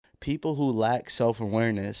people who lack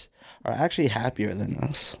self-awareness are actually happier than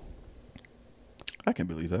us. I can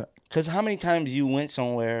believe that. Because how many times you went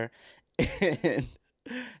somewhere and,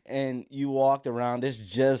 and you walked around, this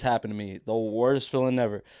just happened to me, the worst feeling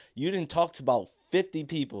ever. You didn't talk to about 50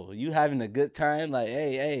 people. You having a good time, like,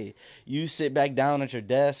 hey, you sit back down at your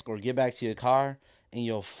desk or get back to your car, and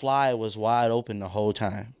your fly was wide open the whole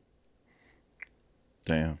time.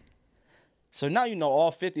 Damn. So now you know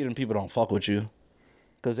all 50 of them people don't fuck with you.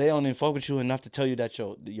 Because they don't even fuck with you enough to tell you that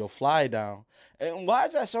your fly down. And why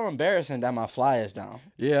is that so embarrassing that my fly is down?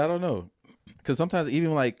 Yeah, I don't know. Because sometimes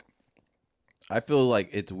even like, I feel like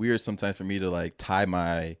it's weird sometimes for me to like tie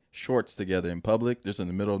my shorts together in public, just in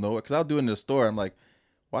the middle of nowhere. Because I'll do it in the store. I'm like,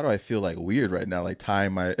 why do I feel like weird right now? Like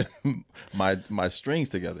tying my my strings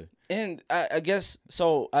together. And I guess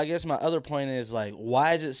my other point is like,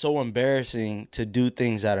 why is it so embarrassing to do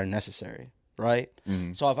things that are necessary, right?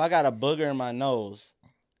 Mm-hmm. So if I got a booger in my nose,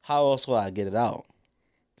 how else will I get it out?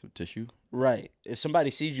 Some tissue. Right. If somebody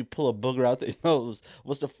sees you pull a booger out their nose,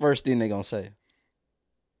 what's the first thing they gonna say?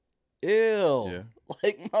 Ew. Yeah.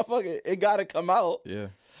 Like, motherfucker, it gotta come out. Yeah.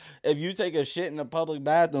 If you take a shit in a public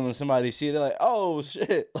bathroom and somebody see it, they're like, oh,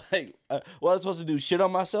 shit. Like, what am I supposed to do? Shit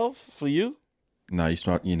on myself for you? No,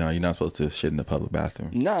 you're not supposed to shit in the public bathroom.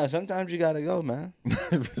 Nah, sometimes you gotta go, man.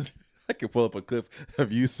 I could pull up a clip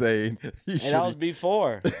of you saying you And that was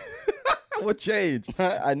before. What changed?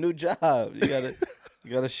 A new job. You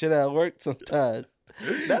gotta shit at work sometimes.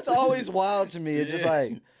 That's always wild to me. It's just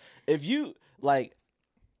like, if you like,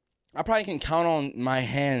 I probably can count on my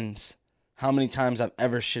hands how many times I've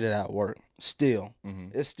ever shitted at work. Still,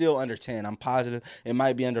 it's still under 10. I'm positive it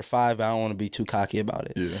might be under 5, but I don't want to be too cocky about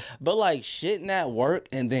it. Yeah. But like shitting at work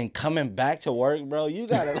and then coming back to work, bro, you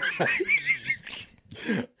gotta.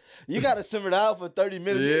 You gotta simmer it out for 30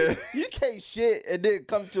 minutes. Yeah. You can't shit and then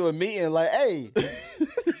come to a meeting like, hey,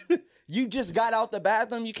 you just got out the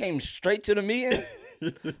bathroom. You came straight to the meeting.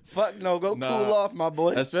 Fuck no, go cool off, my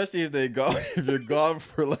boy. Especially if you're gone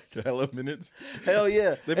for like hella minutes. Hell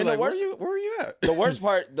yeah. They'd be And like, where were you at? the worst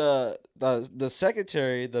part, the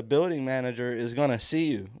secretary, the building manager is gonna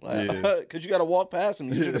see you, like, cause you gotta walk past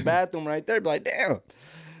him. You're in the bathroom right there. Be like, damn.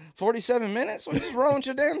 47 minutes? What's wrong with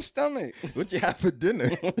your damn stomach? What you have for dinner?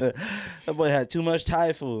 That boy had too much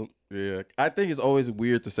Thai food. Yeah. I think it's always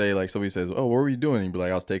weird to say, like, somebody says, oh, what were you doing? And you'd be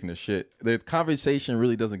like, I was taking a shit. The conversation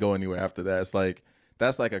really doesn't go anywhere after that. It's like,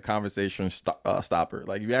 that's like a conversation stopper.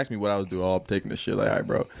 Like, if you ask me what I was doing, oh, I'm taking a shit. Like, all right,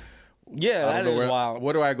 bro. Yeah, that is wild.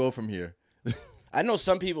 Where do I go from here? I know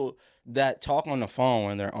some people that talk on the phone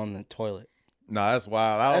when they're on the toilet. Nah, that's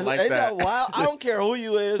wild. I don't like Ain't that. that wild? I don't care who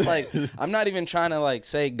you is. Like, I'm not even trying to like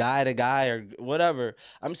say guy to guy or whatever.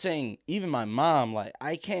 I'm saying even my mom, like,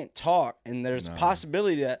 I can't talk, and there's a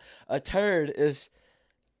possibility that a turd is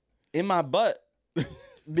in my butt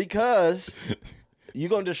because you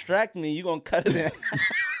gonna distract me. You gonna cut it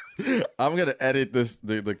in. I'm gonna edit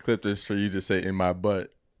the clip just for you to say in my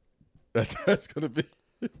butt. That's gonna be.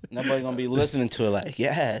 Nobody gonna be listening to it like,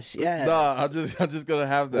 yes. Nah, I'm just gonna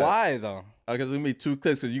have that. Why though? Because it's gonna be 2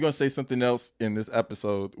 clicks. Because you're gonna say something else in this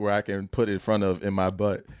episode where I can put in front of in my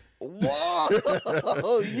butt.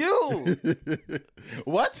 Whoa, you.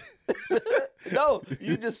 What? No,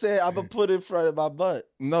 you just said I'm gonna put it in front of my butt.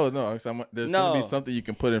 No. There's gonna be something you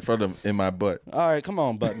can put in front of in my butt. All right, come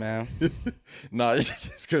on, butt man. No,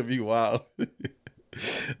 it's gonna be wild.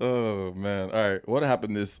 Oh man! All right, what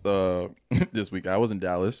happened this week? I was in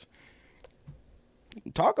Dallas.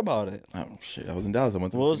 Talk about it. Oh shit! I was in Dallas. I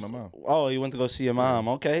went to go see my mom. Oh, you went to go see your mom.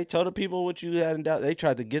 Okay, tell the people what you had in Dallas. They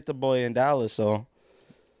tried to get the boy in Dallas, so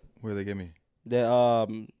where they get me? It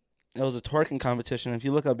was a twerking competition. If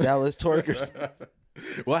you look up Dallas twerkers,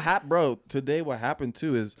 what happened, bro? Today, what happened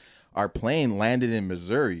too is our plane landed in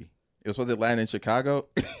Missouri. It was supposed to land in Chicago,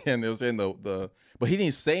 and it was in but he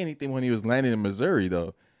didn't say anything when he was landing in Missouri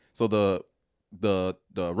though. So the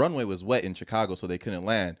runway was wet in Chicago, so they couldn't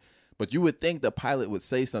land. But you would think the pilot would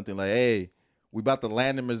say something like, "Hey, we about to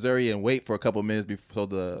land in Missouri and wait for a couple minutes before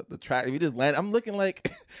the track." We just land. I'm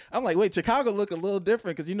like, wait, Chicago look a little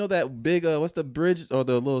different because you know that big what's the bridge or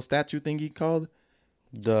the little statue thingy called?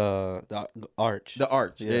 The arch. The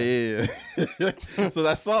arch. Yeah. So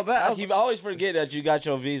I saw that. I always forget that you got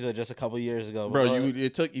your visa just a couple years ago. Bro,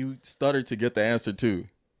 you stuttered to get the answer too.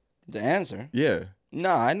 The answer? Yeah.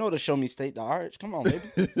 Nah, I know to show me state the arch. Come on,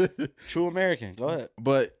 baby. True American. Go ahead.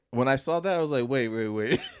 But when I saw that, I was like,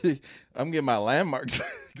 wait. I'm getting my landmarks.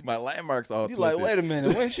 My landmarks all You twisted. like, wait a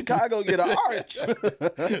minute. When Chicago get an arch?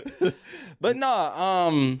 But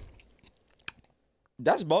nah,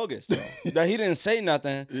 that's bogus though. That he didn't say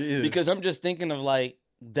nothing because I'm just thinking of like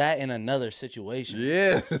that in another situation.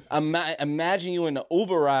 Yeah. Imagine you in the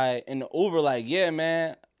Uber ride, and the Uber like, yeah,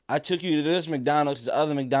 man, I took you to this McDonald's. The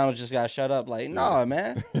other McDonald's just got shut up. Like, nah,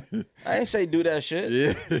 man, I ain't say do that shit.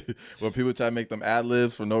 Yeah. When people try to make them ad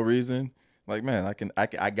libs for no reason, like, man,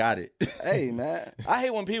 I got it. Hey, man, I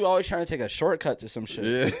hate when people always trying to take a shortcut to some shit.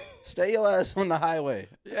 Yeah. Stay your ass on the highway.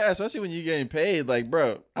 Yeah, especially when you're getting paid. Like,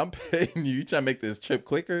 bro, I'm paying you. You trying to make this trip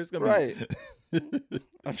quicker? It's gonna Right. be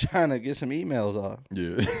I'm trying to get some emails off.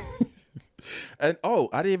 Yeah. And I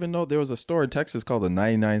didn't even know there was a store in Texas called the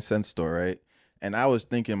 99-cent store, right? And I was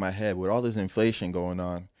thinking in my head, with all this inflation going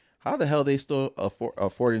on, how the hell they still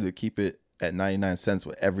affording to keep it at 99 cents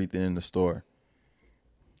with everything in the store?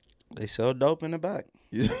 They sell dope in the back.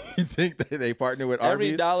 You think they partner with Every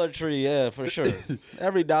Arby's? Dollar Tree, yeah, for sure.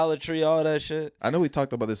 Every Dollar Tree, all that shit. I know we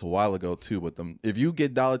talked about this a while ago too, but if you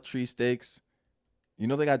get Dollar Tree steaks, you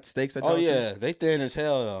know they got steaks at Dollar Tree? Yeah, they thin as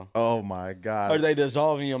hell though. Oh my God. Or they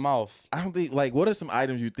dissolve in your mouth. I don't think, like, what are some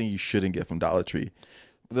items you think you shouldn't get from Dollar Tree?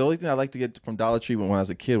 The only thing I like to get from Dollar Tree when I was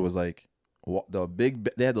a kid was like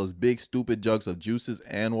they had those big stupid jugs of juices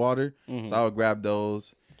and water. Mm-hmm. So I would grab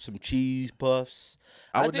those. Some cheese puffs.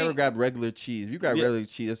 I would never grab regular cheese. If you grab regular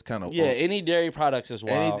cheese, that's kind of any dairy products is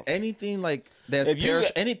wild. anything like that's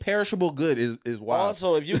If any perishable good is wild.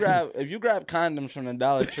 Also, if you grab condoms from the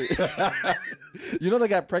Dollar Tree, You know they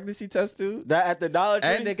got pregnancy tests too, that at the Dollar Tree,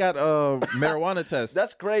 and they got marijuana tests.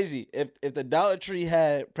 that's crazy. If the Dollar Tree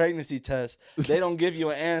had pregnancy tests, they don't give you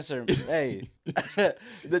an answer. Hey,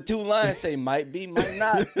 the two lines say might be, might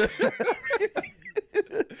not.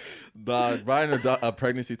 Buying a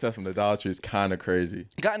pregnancy test from the Dollar Tree is kind of crazy.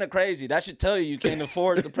 Kind of crazy. That should tell you can't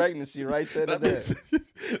afford the pregnancy right there.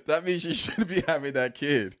 That means you shouldn't be having that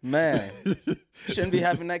kid. Man, shouldn't be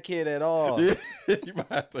having that kid at all. Yeah, you might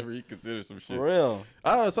have to reconsider some shit. For real.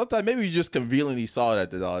 I don't know. Sometimes maybe you just conveniently saw it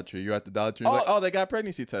at the Dollar Tree. You're at the Dollar Tree. Like, they got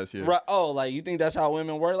pregnancy tests here. Right. Oh, like you think that's how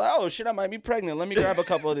women work? Like, oh shit, I might be pregnant. Let me grab a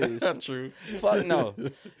couple of these. True. Fuck no.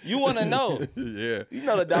 You want to know? Yeah. You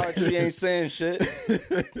know the Dollar Tree ain't saying shit.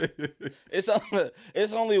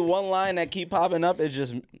 It's only one line that keep popping up. It's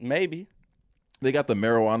just maybe. They got the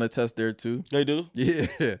marijuana test there too. They do? Yeah.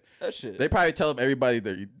 That shit. They probably tell everybody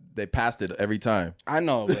that they passed it every time. I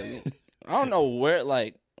know, but I don't know where,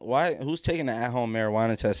 like, why, who's taking the at-home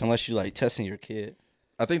marijuana test unless you, like, testing your kid?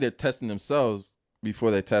 I think they're testing themselves before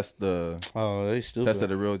they test Oh, they stupid. test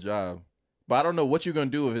at a real job. But I don't know what you're going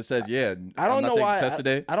to do if it says, I don't know why. Test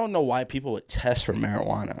today. I don't know why people would test for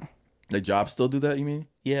marijuana. The jobs still do that, you mean?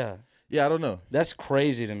 Yeah. Yeah, I don't know. That's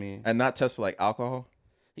crazy to me. And not test for like alcohol?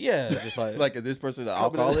 Yeah, just like Like is this person an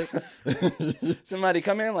alcoholic? somebody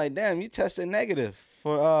come in like, damn, you tested negative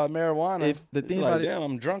for marijuana. If the thing like, about damn,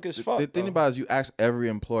 I'm drunk as fuck. The thing about it is you ask every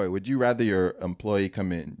employee, would you rather your employee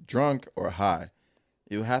come in drunk or high?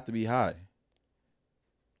 It would have to be high.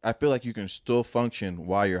 I feel like you can still function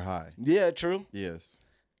while you're high. Yeah, true. Yes.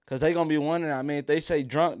 Because they going to be wondering, I mean, if they say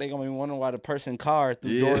drunk, they going to be wondering why the person car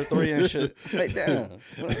through door 3 and shit. Like, damn.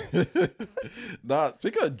 Nah,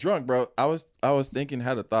 speaking of drunk, bro, I was thinking,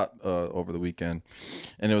 had a thought over the weekend,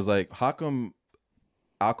 and it was like, how come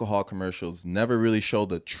alcohol commercials never really show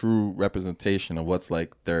the true representation of what's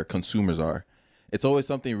like their consumers are? It's always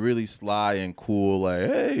something really sly and cool, like,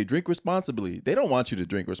 hey, drink responsibly. They don't want you to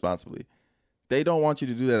drink responsibly. They don't want you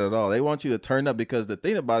to do that at all. They want you to turn up, because the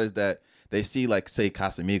thing about it is that they see, like, say,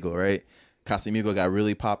 Casamigo, right? Casamigo got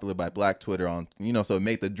really popular by Black Twitter on, so it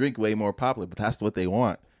made the drink way more popular, but that's what they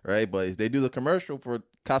want, right? But if they do the commercial for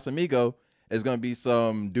Casamigo, it's going to be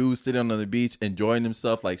some dude sitting on the beach enjoying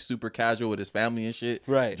himself, like, super casual with his family and shit.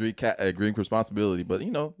 Right. Drink responsibility. But,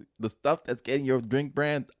 the stuff that's getting your drink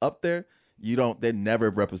brand up there, they never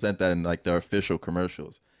represent that in, like, the official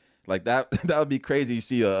commercials. Like that would be crazy. You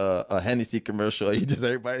see a Hennessy commercial, you just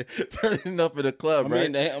everybody turning up in a club,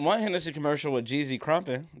 right? I mean, one Hennessy commercial with Jeezy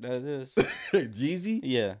crumping. That is. Jeezy?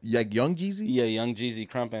 Yeah. Like Young Jeezy? Yeah, Young Jeezy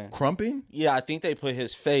crumping. Crumping? Yeah, I think they put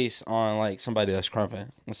his face on like somebody that's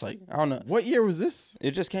crumping. It's like, I don't know. What year was this?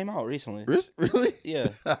 It just came out recently. Really? Yeah.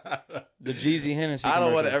 The Jeezy Hennessy I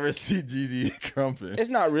don't want to commercial. ever see Jeezy crumping.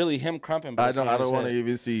 It's not really him crumping. But I don't want to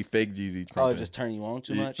even see fake Jeezy crumping. Oh, it just turn you on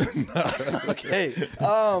too much? Okay.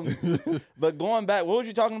 But going back, what were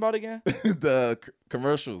you talking about again? The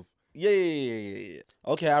commercials. Yeah.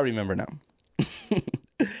 Okay, I remember now.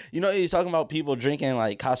 He's talking about people drinking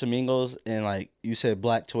like Casamigos, and like you said,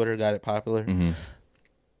 Black Twitter got it popular. Mm-hmm.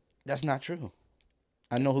 That's not true.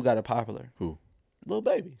 I know who got it popular. Who? Lil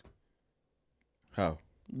Baby. How?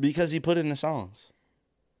 Because he put it in the songs.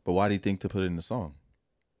 But why do you think to put it in the song?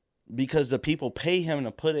 Because the people pay him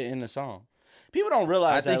to put it in the song. People don't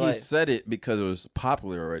realize that. I think he said it because it was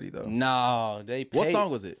popular already, though. No, they paid. What song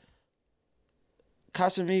was it?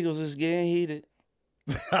 Casamigos is getting heated.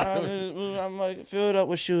 I'm like filled up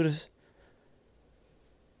with shooters.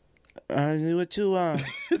 I knew it too. That's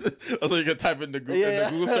what you can type in the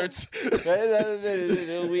Google search.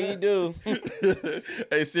 We do.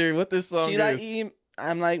 Hey Siri, what this song She is? like eating.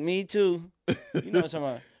 I'm like me too. You know what I'm talking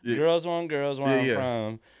about? Yeah. Girls want where I'm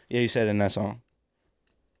from. Yeah, he said it in that song.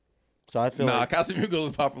 So I feel like Casamigos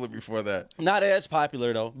was popular before that. not as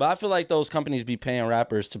popular though. But I feel like those companies be paying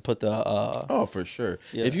rappers to put the Oh, for sure.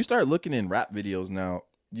 Yeah. If you start looking in rap videos now,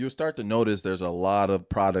 you'll start to notice there's a lot of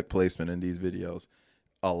product placement in these videos.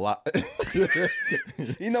 A lot.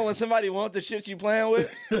 you know when somebody want the shit you playing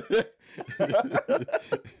with?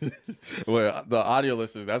 Well, the audio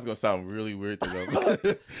listeners, that's gonna sound really weird to them.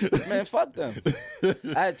 Man, fuck them.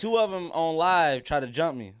 I had 2 of them on live try to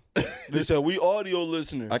jump me. They said we audio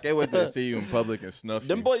listeners. I can't wait to see you in public and snuff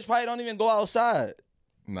Them you. boys probably don't even go outside.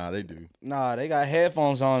 Nah, they do. Nah, they got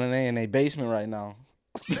headphones on and they in their basement right now.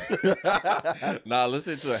 Nah,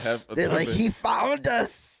 listen to They're like, he found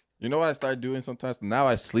us. You know what I started doing sometimes? Now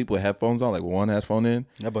I sleep with headphones on, like one headphone in.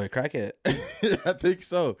 That boy crackhead. I think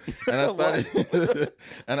so. And I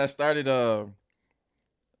started, so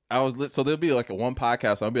there'll be like a one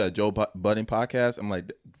podcast. I'll be a Joe Budden podcast. I'm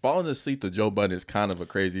like, falling asleep to Joe Budden is kind of a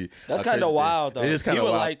crazy. That's kind of wild though. It is kind you of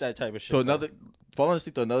would wild. like that type of shit. So falling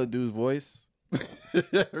asleep to another dude's voice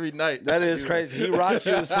every night. That is crazy. He rocks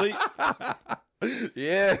you to sleep.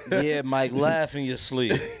 Yeah. Yeah, Mike, laugh in your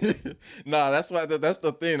sleep. Nah, that's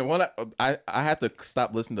the thing. The one I had to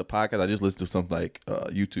stop listening to podcasts. I just listened to some like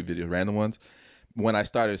YouTube videos, random ones. When I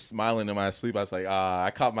started smiling in my sleep, I was like,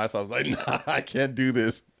 I caught myself. I was like, nah, I can't do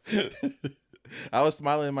this. I was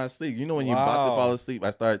smiling in my sleep. You know when you're about to fall asleep, I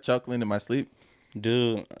started chuckling in my sleep.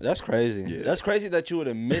 Dude, that's crazy. Yeah. That's crazy that you would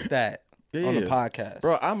admit that on the podcast.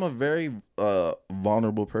 Bro, I'm a very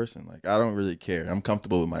vulnerable person. Like, I don't really care. I'm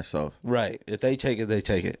comfortable with myself. Right. If they take it, they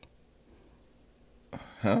take it.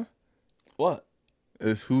 Huh? What?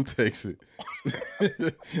 It's who takes it.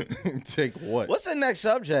 Take what? What's the next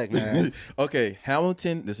subject, man? Okay,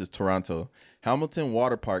 Hamilton, this is Toronto. Hamilton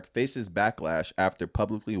Water Park faces backlash after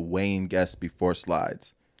publicly weighing guests before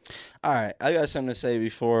slides. All right, I got something to say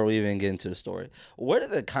before we even get into the story. Where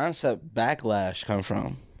did the concept backlash come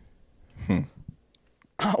from?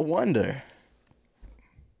 I wonder.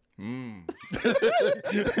 They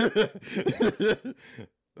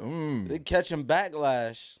catching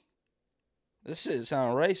backlash. This shit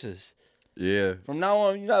sound racist. Yeah. From now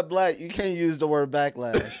on, you're not black. You can't use the word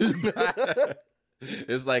backlash.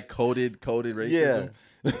 It's like coded racism.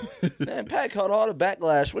 Yeah. Man, Pat caught all the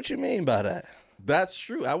backlash. What you mean by that? That's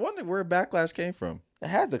true. I wonder where backlash came from. It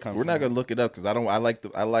had to come. We're not gonna look it up because I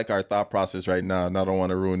like our thought process right now, and I don't want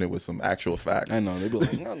to ruin it with some actual facts. I know they be like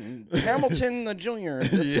Hamilton the Junior,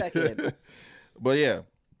 the second. But yeah,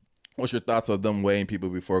 what's your thoughts on them weighing people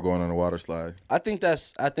before going on a water slide? I think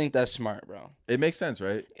that's smart, bro. It makes sense,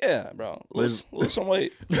 right? Yeah, bro. Lose some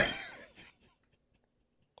weight.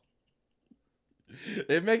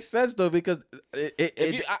 It makes sense though because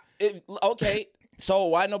okay. So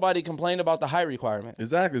why nobody complained about the height requirement?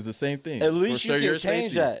 Exactly, it's the same thing. At least For you your can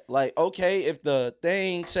change safety. that. Like, okay, if the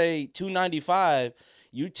thing say 295,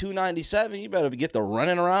 you 297, you better get the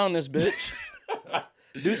running around this bitch.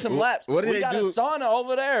 Do some laps. What do we they got do? a sauna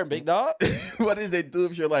over there, big dog. What does they do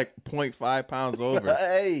if you're like 0.5 pounds over?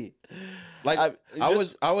 Hey, Like I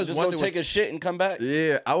was just go wondering take a shit and come back.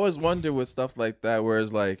 Yeah, I was wondering with stuff like that, where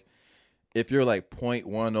it's like, if you're like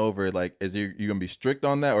 0.1 over, like, is you gonna be strict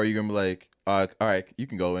on that, or are you gonna be like, all right, you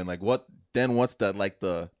can go in. Like, what's that like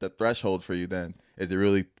the threshold for you then? Is it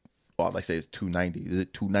really, like say it's 290? Is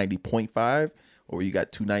it 290.5, or you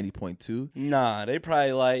got 290.2? Nah, they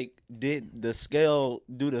probably like did the scale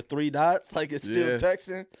do the 3 dots like it's still Yeah.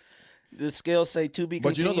 texting. The scale say to be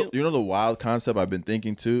But continued. you know the wild concept I've been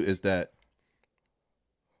thinking too is that,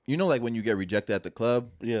 you know, like when you get rejected at the club,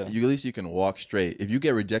 Yeah. at least you can walk straight. If you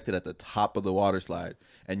get rejected at the top of the water slide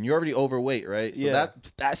and you're already overweight, right? So Yeah.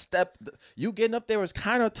 that step, you getting up there was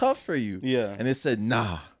kind of tough for you. Yeah. And it said,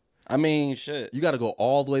 nah, I mean, shit. you got to go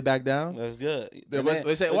all the way back down. That's good.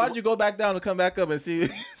 They say, why did you go back down and come back up and see?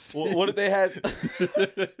 What if they had?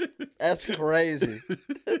 That's crazy.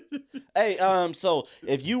 Hey, so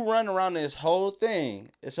if you run around this whole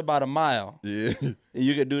thing, it's about a mile. Yeah.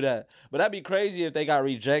 You could do that, but that'd be crazy if they got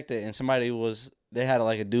rejected and they had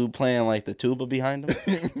like a dude playing like the tuba behind them.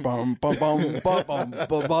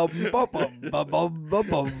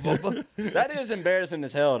 That is embarrassing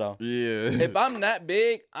as hell, though. Yeah. If I'm that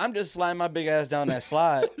big, I'm just sliding my big ass down that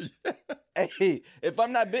slide. Hey, if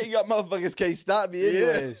I'm not big, y'all motherfuckers can't stop me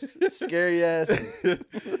anyways. Scary ass.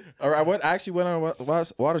 All right, I actually went on a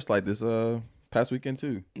water slide this past weekend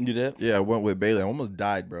too. You did? Yeah, I went with Bailey. I almost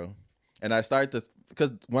died, bro. And I started to,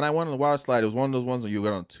 because when I went on the water slide, it was one of those ones where you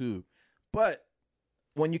got on two. But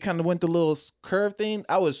when you kind of went the little curve thing,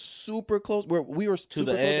 I was super close. We were super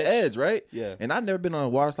the close to the edge, right? Yeah. And I've never been on a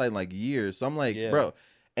water slide in like years. So I'm like, Yeah. bro.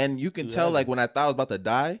 And you can tell, heavy. like, when I thought I was about to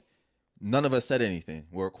die, none of us said anything.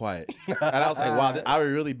 We were quiet. And I was like, wow, I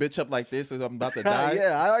would really bitch up like this if I'm about to die.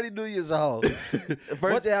 Yeah, I already knew you was a hoe. The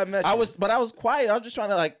first day I met you. But I was quiet. I was just trying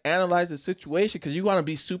to like analyze the situation because you want to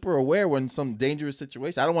be super aware when some dangerous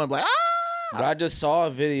situation. I don't want to be like, ah. But I just saw a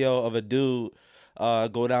video of a dude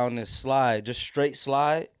go down this slide, just straight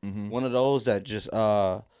slide, one of those that just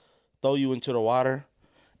throw you into the water,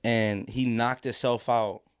 and he knocked himself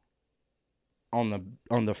out on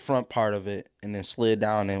the front part of it, and then slid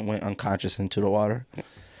down and went unconscious into the water.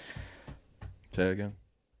 Say it again.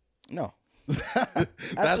 No.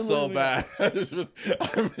 That's so bad.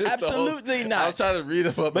 Absolutely not. I was trying to read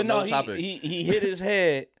about But no, the topic. he hit his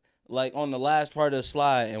head like on the last part of the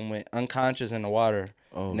slide and went unconscious in the water.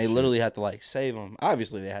 Oh, and they shit. literally had to like save him.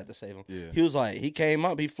 Obviously, they had to save him. Yeah. He was like, he came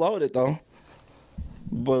up, he floated though,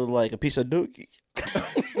 but like a piece of dookie.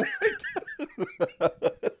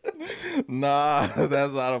 Nah,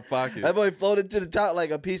 that's out of pocket. That boy floated to the top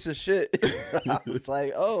like a piece of shit. It's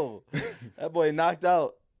like, oh, that boy knocked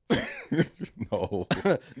out. No.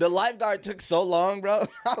 The lifeguard took so long, bro.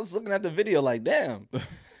 I was looking at the video like, damn,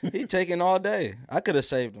 he taking all day. I could have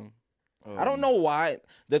saved him. I don't know why.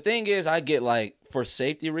 The thing is, I get like for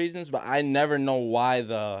safety reasons, but I never know why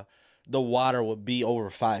the water would be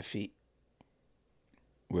over 5 feet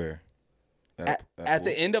Where? at pool?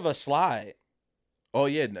 the end of a slide. Oh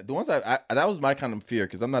yeah, the ones I that was my kind of fear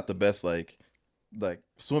because I'm not the best like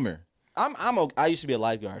swimmer. I'm okay. I used to be a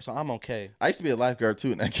lifeguard, so I'm okay. I used to be a lifeguard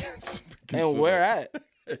too, and I can't. And where at?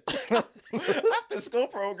 After school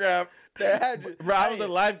program. Bro, I was a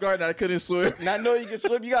lifeguard and I couldn't swim. And I know you can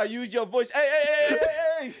swim. You gotta use your voice. Hey, hey,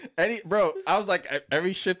 hey, hey, hey. Bro, I was like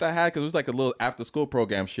every shift I had because it was like a little after school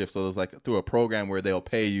program shift, so it was like through a program where they'll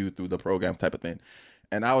pay you through the program type of thing.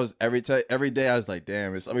 And I was every day I was like,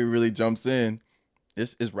 damn, if somebody really jumps in,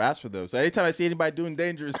 it's raps for them. So anytime I see anybody doing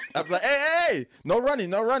dangerous, I'm like, hey, no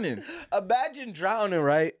running. Imagine drowning,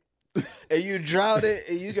 right? And you drown it,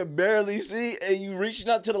 and you can barely see, and you reaching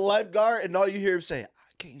out to the lifeguard, and all you hear him say, "I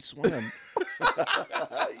can't swim." You're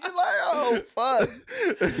like, oh fuck!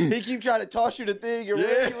 He keep trying to toss you the thing and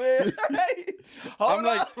reel you in. Hey, I'm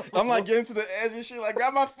like getting to the edge and shit. Like,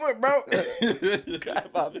 grab my foot, bro. grab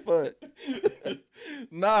my foot.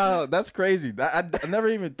 Nah, that's crazy. I never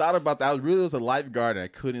even thought about that. I really was a lifeguard and I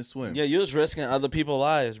couldn't swim. Yeah, you was risking other people's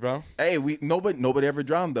lives, bro. Hey, nobody ever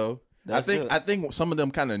drowned though. That's I think some of them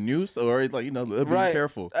kind of knew, so it's like, be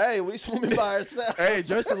careful. Hey, we swimming by ourselves. Hey,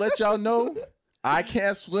 just to let y'all know, I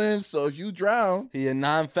can't swim, so if you drown, he a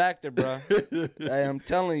non-factor, bro. Hey, I'm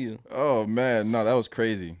telling you. Oh man, no, that was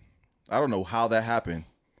crazy. I don't know how that happened.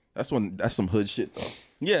 That's some hood shit though.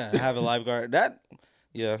 Yeah, I have a lifeguard.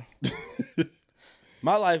 Yeah.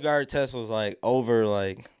 My lifeguard test was like over,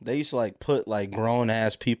 like they used to like put like grown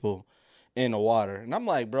ass people in the water. And I'm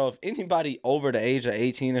like, bro, if anybody over the age of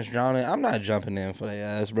 18 is drowning, I'm not jumping in for their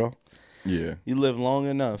ass, bro. Yeah. You live long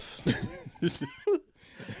enough.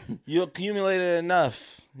 You accumulated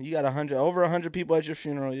enough. You got over 100 people at your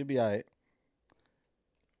funeral, you'll be all right.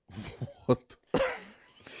 What?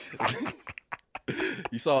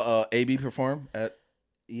 You saw AB perform at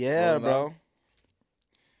Yeah, bro.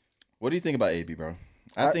 What do you think about AB, bro?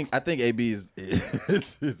 I think AB is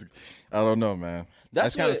I don't know, man.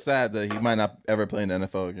 That's kind of sad that he might not ever play in the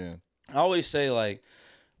NFL again. I always say, like,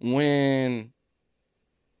 when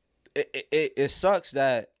it sucks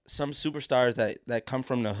that some superstars that come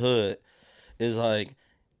from the hood is like,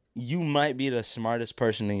 you might be the smartest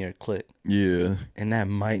person in your clique. Yeah. And that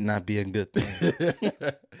might not be a good thing.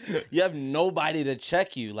 You have nobody to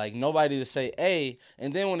check you, like nobody to say, hey.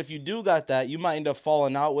 And then if you do got that, you might end up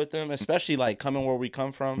falling out with them, especially like coming where we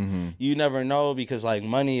come from. Mm-hmm. You never know because like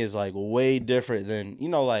money is like way different than,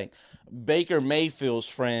 like Baker Mayfield's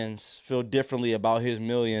friends feel differently about his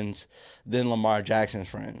millions than Lamar Jackson's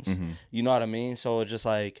friends. Mm-hmm. You know what I mean? So it's just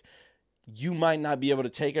like, you might not be able to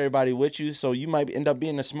take everybody with you, so you might end up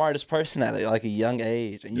being the smartest person at like a young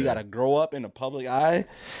age, and you got to grow up in the public eye.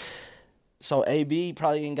 So AB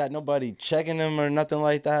probably ain't got nobody checking him or nothing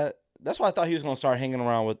like that. That's why I thought he was gonna start hanging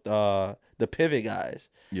around with the pivot guys.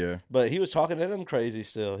 Yeah, but he was talking to them crazy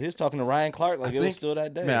still. He was talking to Ryan Clark like it was still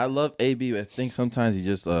that day. Man, I love AB, but I think sometimes he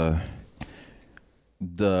just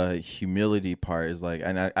the humility part is like,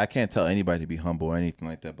 and I can't tell anybody to be humble or anything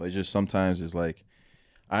like that, but it's just sometimes it's like,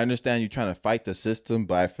 I understand you trying to fight the system,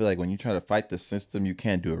 but I feel like when you try to fight the system, you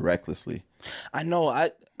can't do it recklessly. I know.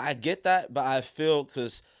 I get that, but I feel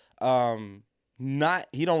because not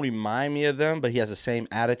he don't remind me of them, but he has the same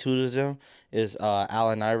attitude as them. Is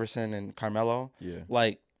Allen Iverson and Carmelo? Yeah.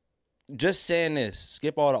 Like, just saying this,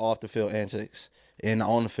 skip all the off the field antics and the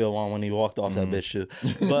on the field one when he walked off that bitch too.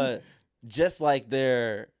 But just like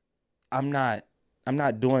I'm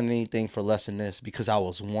not doing anything for less than this because I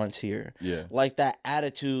was once here. Yeah. Like that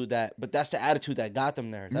attitude but that's the attitude that got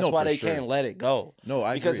them there. That's No, why for they sure. can't let it go. No,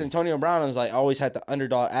 I because agree. Antonio Brown is like always had the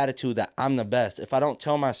underdog attitude that I'm the best. If I don't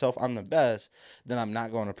tell myself I'm the best, then I'm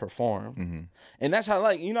not going to perform. Mm-hmm. And that's how,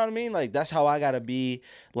 like, you know what I mean? Like, that's how I got to be,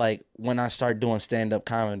 like, when I start doing stand-up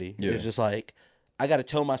comedy. Yeah. It's just like, I got to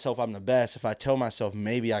tell myself I'm the best. If I tell myself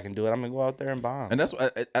maybe I can do it, I'm going to go out there and bomb. And that's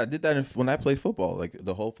what I did that when I played football, like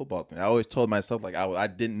the whole football thing. I always told myself like I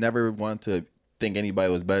didn't never want to think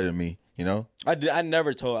anybody was better than me, you know? I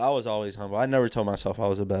was always humble. I never told myself I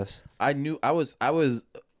was the best. I knew I was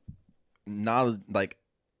not like,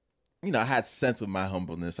 you know, I had sense with my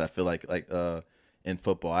humbleness. I feel like in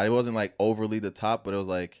football, I wasn't like overly the top, but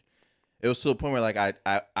it was to a point where like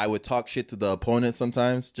I would talk shit to the opponent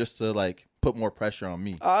sometimes just to like put more pressure on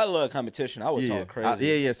me. I love competition. I would talk crazy.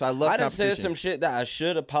 Yeah. So I love. I done competition. said some shit that I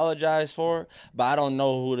should apologize for, but I don't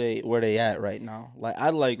know where they at right now. Like, I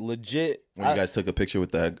like legit. When you guys took a picture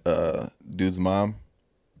with that dude's mom.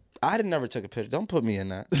 I never took a picture. Don't put me in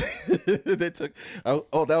that. They took.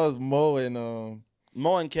 Oh, that was Mo and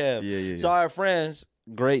Mo and Kev. Yeah. So our friends,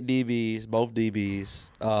 great DBs, both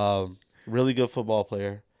DBs. Really good football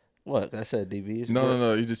player. What? I said DBs?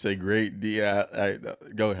 No. You just say great.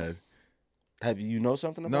 Go ahead. Have you know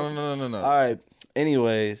something about No. All right.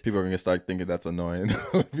 Anyways. People are going to start thinking that's annoying.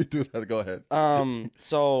 If you do that, go ahead.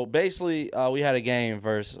 So basically, we had a game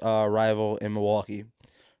versus rival in Milwaukee.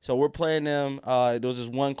 So we're playing them. There was this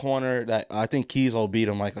one corner that I think Kiesel beat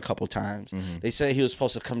him like a couple times. Mm-hmm. They said he was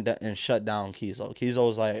supposed to come down and shut down Kiesel. Kiesel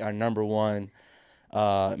was like our number one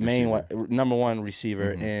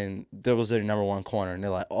receiver, and there was their number one corner, and they're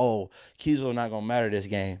like, oh, Kiesel not gonna matter this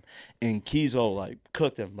game, and Kiesel like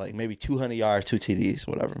cooked him like maybe 200 yards, 2 TDs,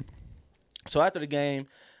 whatever. So after the game,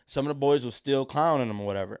 some of the boys were still clowning him or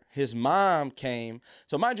whatever. His mom came.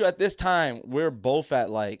 So mind you, at this time we're both at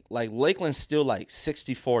like Lakeland's still like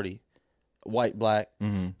 60-40 white black,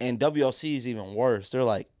 and WLC is even worse. They're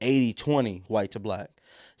like 80-20 white to black.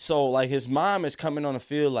 So, like, his mom is coming on the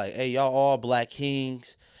field like, hey, y'all all black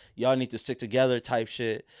kings. Y'all need to stick together type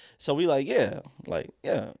shit. So we like, yeah,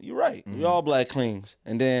 you're right. We all black kings.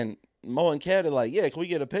 And then Mo and Kat are like, yeah, can we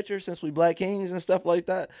get a picture since we black kings and stuff like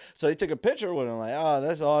that? So they took a picture with him like, oh,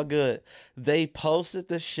 that's all good. They posted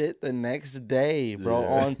the shit the next day, bro,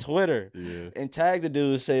 on Twitter. Yeah. And tagged the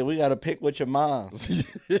dude and say, we got to pick with your mom.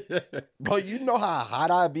 Bro, you know how hot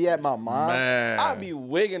I'd be at my mom? Man. I'd be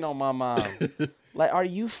wigging on my mom. Like, are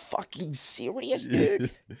you fucking serious,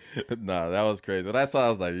 dude? Nah, that was crazy. When I saw it, I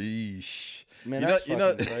was like, yeesh. Man, that's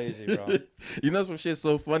fucking crazy, bro. You know some shit's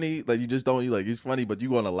so funny, like you just don't, you like, it's funny, but you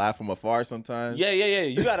want to laugh from afar sometimes. Yeah.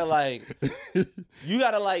 You gotta like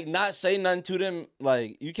not say nothing to them.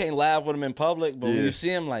 Like, you can't laugh with them in public, but when you see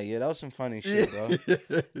them, like, yeah, that was some funny shit, bro.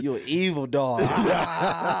 You an evil dog.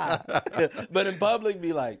 But in public,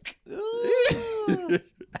 be like, ooh.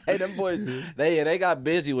 Hey, them boys, they got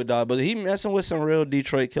busy with dog, but he messing with some real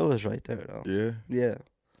Detroit killers right there, though. Yeah. Yeah.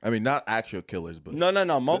 I mean, not actual killers, but No.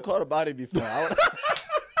 Mo caught a body before. I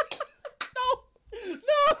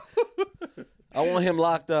want him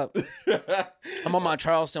locked up. I'm on my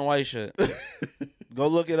Charleston White shit. Go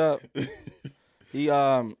look it up. He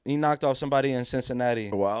knocked off somebody in Cincinnati.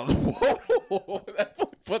 wow. That boy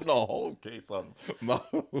putting a whole case on him.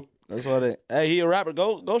 That's what it. Hey, he a rapper.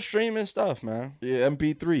 Go stream his stuff, man. Yeah,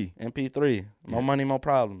 MP3. MP3. More money, more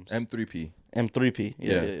problems. M3P. M3P.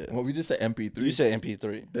 Yeah. Well, we just said MP3. You said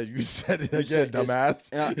MP3. That you said it You again, said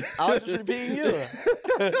dumbass. I was just repeating you.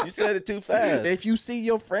 You said it too fast. If you see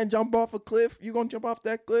your friend jump off a cliff, you gonna jump off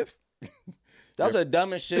that cliff? That was the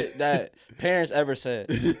dumbest shit that parents ever said.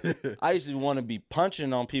 I used to want to be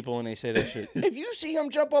punching on people when they say that shit. If you see him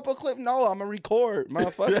jump up a cliff, no, I'm going to record,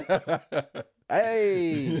 motherfucker.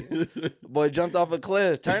 Hey, boy jumped off a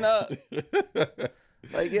cliff. Turn up.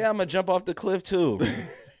 Like, yeah, I'm going to jump off the cliff too.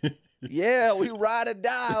 Yeah, we ride or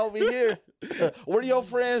die over here. Where your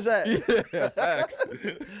friends at? Yeah, facts.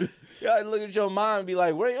 Yeah, look at your mom and be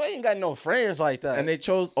like, "Where you ain't got no friends like that." And they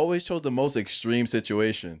always chose the most extreme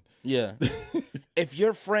situation. Yeah. If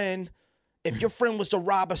your friend was to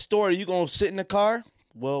rob a store, you gonna sit in the car?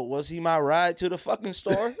 Well, was he my ride to the fucking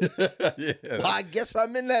store? Yeah. Well, I guess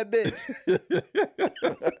I'm in that bitch.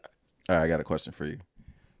 All right, I got a question for you.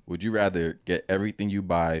 Would you rather get everything you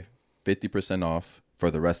buy 50% off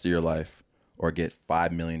for the rest of your life, or get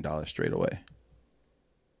 $5 million straight away?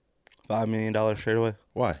 $5 million straight away.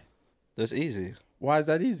 Why? That's easy. Why is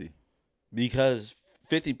that easy? Because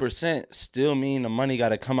 50% still mean the money got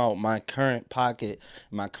to come out my current pocket,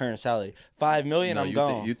 my current salary. $5 million, I'm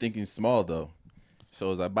gone. You're thinking small though.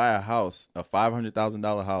 So as I buy a house, a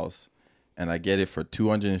 $500,000 house, and I get it for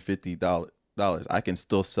 $250, I can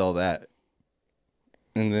still sell that.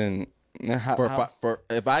 And then For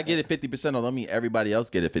if I get it 50% off, let me everybody else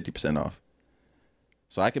get it 50% off.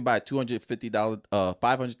 So I can buy a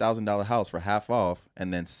 $500,000 house for half off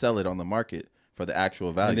and then sell it on the market for the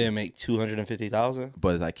actual value. and then make $250,000.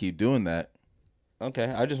 But as I keep doing that, Okay,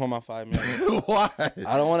 I just want my $5 million. why?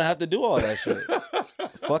 I don't want to have to do all that shit.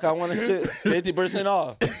 Fuck, I want to sit 50%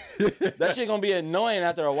 off. That shit gonna be annoying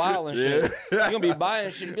after a while and shit. You're gonna be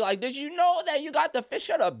buying shit and be like, did you know that you got the fish?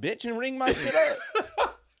 Shut up, bitch, and ring my shit up.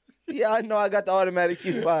 Yeah, I know I got the automatic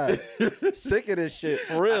coupon. Sick of this shit,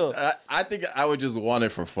 for real. I think I would just want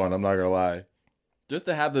it for fun. I'm not gonna lie. Just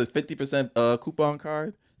to have the 50% coupon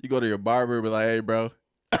card. You go to your barber and be like, hey, bro.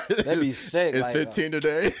 That'd be sick. It's like, 15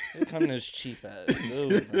 today. They come this cheap ass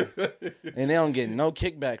dude, man. And they don't get no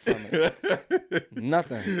kickback from it.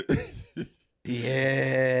 Nothing.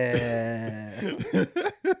 Yeah.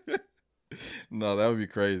 No, that would be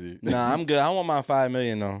crazy. Nah, I'm good. I want my $5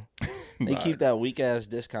 million though. They keep that weak ass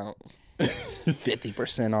discount.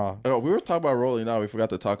 50% off. Oh, we were talking about Rolling Loud. We forgot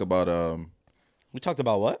to talk about We talked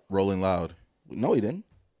about what? Rolling Loud. No, he didn't.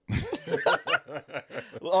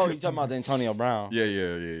 Oh, you talking about the Antonio Brown?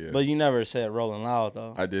 Yeah. But you never said Rolling Loud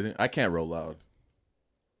though. I didn't. I can't roll loud.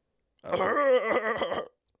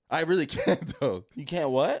 I really can't though. You can't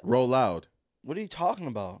what? Roll loud. What are you talking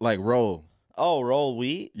about? Like roll. Oh, roll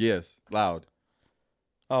weed? Yes, loud.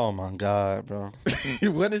 Oh my God, bro.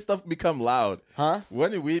 When did stuff become loud? Huh?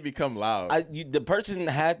 When did weed become loud? The person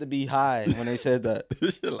had to be high when they said that.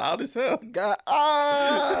 This shit loud as hell.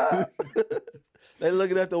 God, They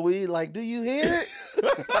looking at the weed like, do you hear it?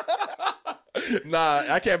 Nah,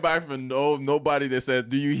 I can't buy from nobody that says,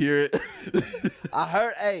 do you hear it? I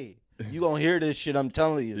heard, hey, you gonna hear this shit, I'm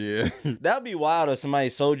telling you. Yeah. That'd be wild if somebody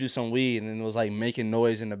sold you some weed and it was like making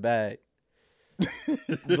noise in the bag.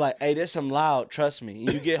 Be like, hey, there's some loud, trust me.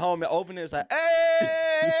 And you get home and open it, it's like, hey,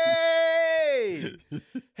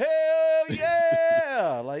 hell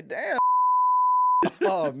yeah. Like, damn.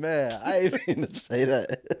 Oh man, I ain't even to say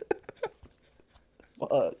that.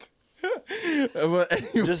 Fuck. But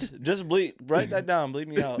anyway. Just bleep. Write that down. Bleep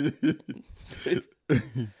me out.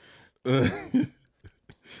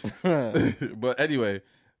 But anyway,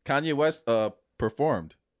 Kanye West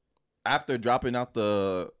performed after dropping out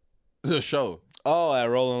the show. Oh, at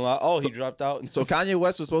Rolling Loud. Oh, he dropped out. So Kanye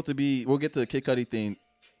West was supposed to be. We'll get to the Kid Cudi thing.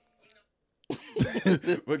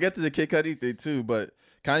 We'll get to the Kid Cudi thing too. But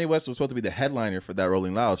Kanye West was supposed to be the headliner for that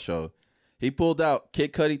Rolling Loud show. He pulled out.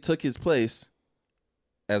 Kid Cudi took his place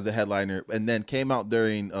as the headliner, and then came out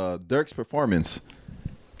during Dirk's performance.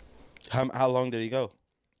 How long did he go?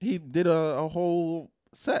 He did a whole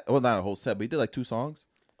set. Well, not a whole set, but he did like 2 songs.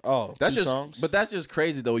 Oh, That's two just, songs? but that's just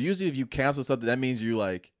crazy though. Usually, if you cancel something, that means you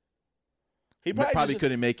like. He probably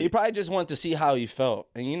couldn't make it. He probably just wanted to see how he felt,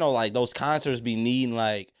 and you know, like those concerts be needing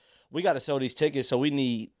like, we got to sell these tickets, so we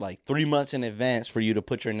need like 3 months in advance for you to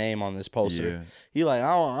put your name on this poster. Yeah. He like,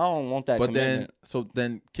 I don't want that. But commitment.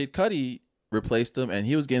 then Kid Cudi replaced him, and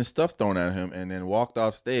he was getting stuff thrown at him, and then walked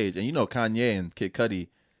off stage. And you know, Kanye and Kid Cudi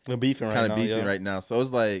They're beefing right kind now. of beefing yeah. right now. So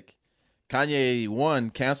it's like Kanye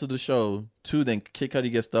 1 canceled the show, 2 then Kid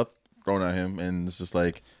Cudi gets stuff thrown at him, and it's just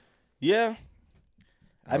like, Yeah.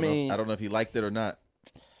 I don't know if he liked it or not.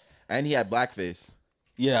 And he had blackface.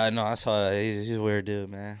 Yeah, I know. I saw that. He's a weird dude,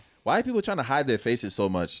 man. Why are people trying to hide their faces so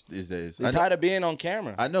much these days? He's tired of being on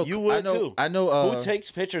camera. I know You would too. I know. Who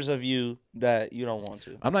takes pictures of you that you don't want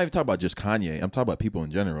to? I'm not even talking about just Kanye. I'm talking about people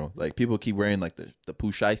in general. Like people keep wearing like the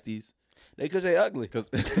Pooh Shiesties. Because they ugly. Because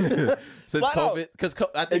since Flat out. COVID, because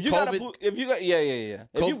I think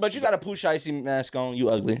COVID. But you got a Pooh Shiesty mask on, you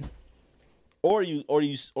ugly. Or you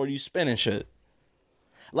spinning shit.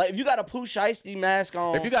 Like if you got a Pooh Shiesty mask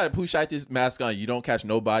on. If you got a Pooh Shiesty mask on, you don't catch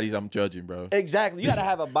no bodies. I'm judging, bro. Exactly. You gotta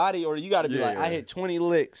have a body, or you gotta be I hit 20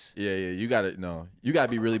 licks. Yeah. You gotta You gotta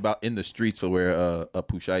be really about in the streets to wear a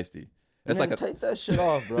Pooh Shiesty. That's Man, like take that shit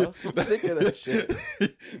off, bro. I'm sick of that shit.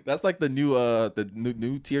 That's like the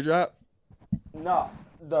new teardrop. No,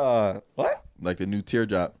 the what? Like the new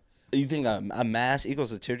teardrop. You think a mask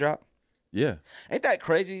equals a teardrop? Yeah. Ain't that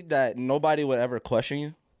crazy that nobody would ever question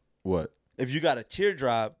you? What? If you got a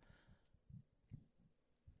teardrop,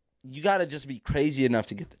 you gotta just be crazy enough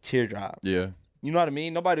to get the teardrop. Yeah. You know what I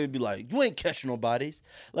mean? Nobody would be like, you ain't catching no bodies.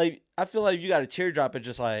 Like, I feel like if you got a teardrop, it's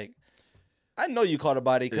just like, I know you caught a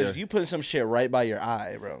body because you putting some shit right by your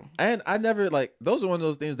eye, bro. And I never, like, those are one of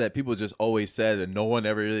those things that people just always said and no one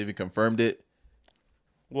ever really even confirmed it.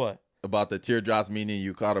 What? About the teardrops meaning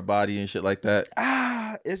you caught a body and shit like that.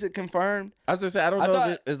 Is it confirmed? I was gonna say, I don't know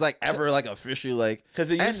if it's like ever like officially like,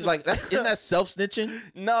 because it used to, like, isn't that self-snitching?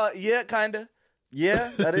 No, yeah, kind of.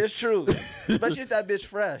 Yeah, that is true. Especially if that bitch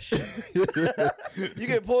fresh. You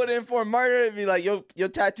get pulled in for a murder and be like, your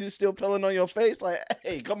tattoo's still peeling on your face. Like,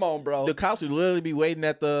 hey, come on, bro. The cops would literally be waiting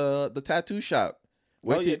at the tattoo shop.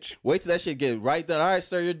 Wait till that shit get right done. All right,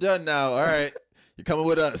 sir, you're done now. All right, you're coming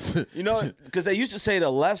with us. You know, because they used to say the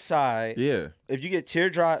left side. Yeah. If you get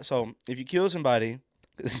teardrop, so if you kill somebody,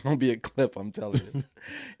 it's gonna be a clip. I'm telling you.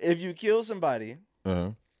 If you kill somebody,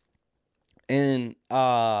 and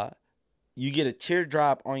you get a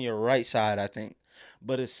teardrop on your right side, I think.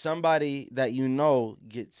 But if somebody that you know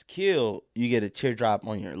gets killed, you get a teardrop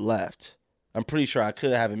on your left. I'm pretty sure I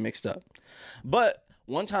could have it mixed up. But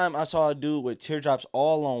one time I saw a dude with teardrops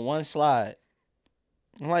all on one slide.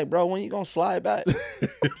 I'm like, bro, when you gonna slide back?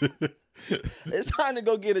 It's time to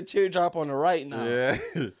go get a teardrop on the right now. Yeah.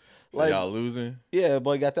 So like, y'all losing? Yeah,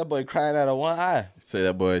 boy, got that boy crying out of one eye. Say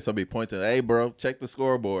that boy, somebody pointing, hey, bro, check the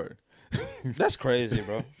scoreboard. That's crazy,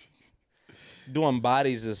 bro. Doing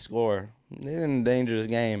bodies is score. They're in a dangerous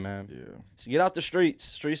game, man. Yeah. So get out the streets.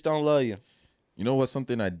 Streets don't love you. You know what?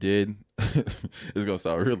 Something I did. It's gonna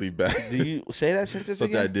sound really bad. Do you say that sentence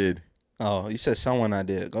something again? I did. Oh, you said someone I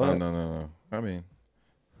did. Go ahead. No. I mean,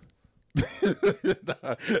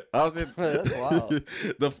 I was that's wild.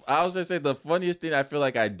 I was gonna say the funniest thing I feel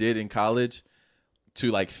like I did in college to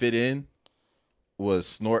like fit in was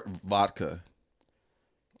snort vodka.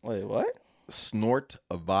 Wait, what? Snort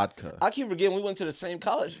a vodka. I keep forgetting we went to the same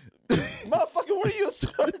college. Motherfucker, where are you?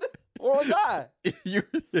 Where was I?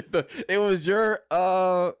 It was your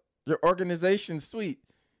organization suite.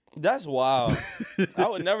 That's wild. I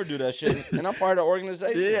would never do that shit. And I'm part of the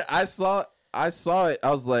organization. Yeah, I saw it. I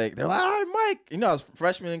was like, they're like, all right, Mike. You know, I was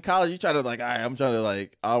freshman in college. You try to like, all right, I'm trying to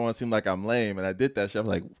like, I don't want to seem like I'm lame. And I did that shit. I'm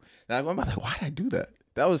like, I'm like, why did I do that?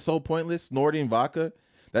 That was so pointless. Snorting vodka.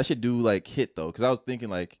 That should do like hit though. Because I was thinking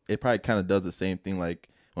like, it probably kind of does the same thing like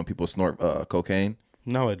when people snort cocaine.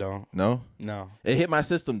 No, it don't. No? No. It hit my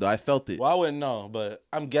system though. I felt it. Well, I wouldn't know, but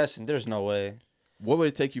I'm guessing there's no way. What would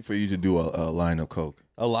it take you for you to do a line of coke?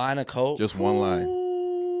 A line of coke? Just one line.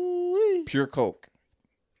 Ooh-wee. Pure coke.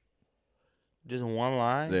 Just one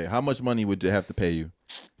line? Yeah. How much money would they have to pay you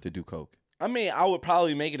to do coke? I mean, I would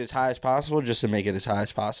probably make it as high as possible just to make it as high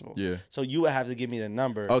as possible. Yeah. So you would have to give me the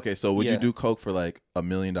number. Okay, so would you do coke for like $1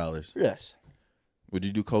 million? Yes. Would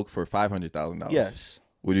you do coke for $500,000? Yes.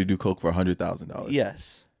 Would you do coke for $100,000?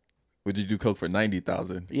 Yes. Would you do coke for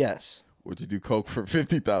 $90,000? Yes. Would you do coke for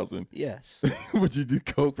 $50,000? Yes. Would you do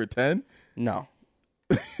coke for 10? No.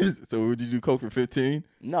 So would you do coke for 15?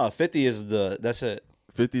 No, 50 is that's it.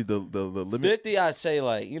 50 is the limit. 50, I'd say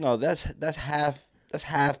like, that's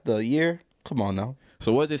half the year. Come on now.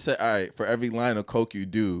 So what does it say? All right, for every line of coke you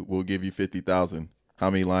do, we'll give you 50,000. How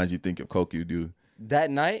many lines you think of coke you do? That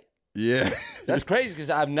night? Yeah. That's crazy because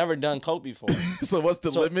I've never done coke before. So what's the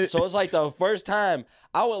limit? So it's like the first time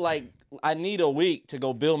I need a week to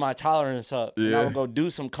go build my tolerance up. Yeah. And I would go do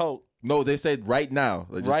some coke. No, they said right now.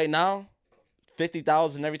 Right now?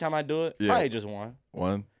 50,000 every time I do it? Yeah. Probably just one.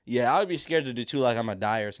 One? Yeah, I would be scared to do two like I'm gonna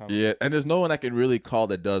die or something. Yeah, and there's no one I can really call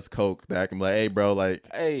that does coke that I can be like, hey, bro, like,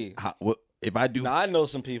 hey, if I do? Nah, I know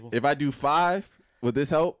some people. If I do 5, would this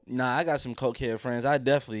help? Nah, I got some cokehead friends. I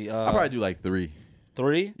definitely. I'll probably do like 3.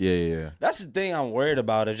 3? Yeah. That's the thing I'm worried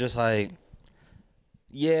about. It's just like,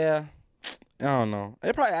 yeah, I don't know.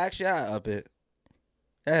 It probably actually I up it.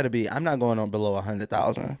 It had to be. I'm not going on below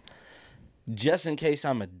 100,000, just in case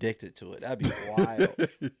I'm addicted to it. That'd be wild.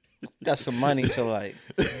 Got some money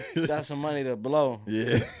to blow.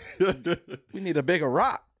 Yeah. We need a bigger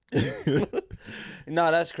rock.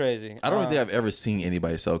 No, that's crazy. I don't think I've ever seen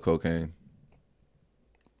anybody sell cocaine.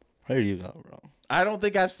 Where do you go, bro? I don't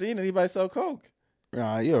think I've seen anybody sell coke.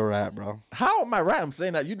 Nah, you're a rat, bro. How am I right? I'm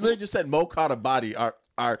saying that. You literally just said Mo caught a body, our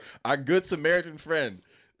good Samaritan friend.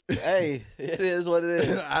 Hey, it is what it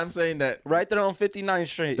is. I'm saying that. Right there on 59th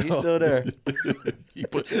Street. He's still there. he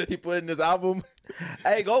put in his album.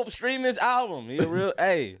 Hey, go stream his album. He a real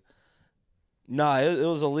hey. Nah, it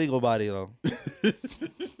was a legal body though.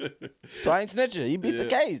 So I ain't snitching. He beat the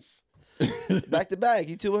case. Back to back.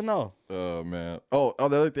 He 2-0. Oh man. Oh, the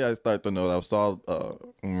other thing I started to know that I saw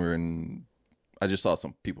when we were in, I just saw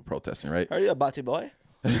some people protesting, right? Are you a Bati boy?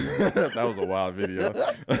 That was a wild video.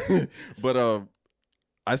 But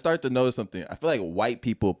I start to notice something. I feel like white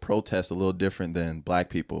people protest a little different than black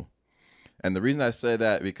people. And the reason I say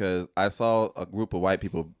that because I saw a group of white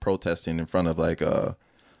people protesting in front of like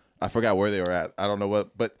I forgot where they were at. I don't know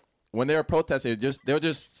what, but when they were protesting, they were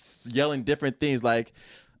just yelling different things like,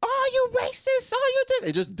 "Oh, you racist! Oh, you this!"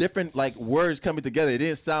 It's just different like words coming together. It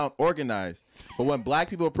didn't sound organized. But when black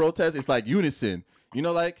people protest, it's like unison. You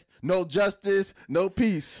know, like no justice, no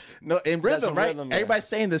peace, no in rhythm, right? Rhythm, yeah. Everybody's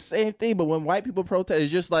saying the same thing, but when white people protest,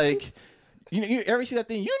 it's just like, you ever see that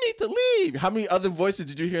thing? You need to leave. How many other voices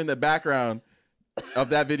did you hear in the background of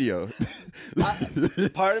that video?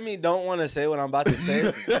 Part of me don't want to say what I'm about to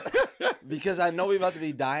say because I know we're about to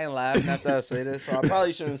be dying laughing after I say this, so I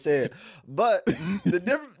probably shouldn't say it. But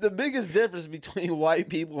the biggest difference between white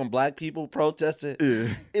people and black people protesting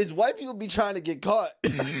is white people be trying to get caught.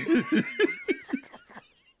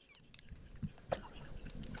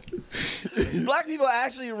 Black people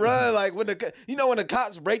actually run like when the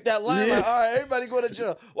cops break that line, like, all right, everybody go to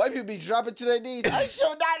jail. White people be dropping to their knees. I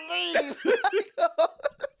shall not leave.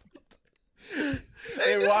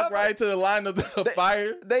 They walk right to the line of the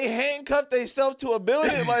fire. They handcuff themselves to a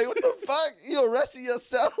building. Like, what the fuck? You arresting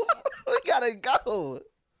yourself? We gotta go.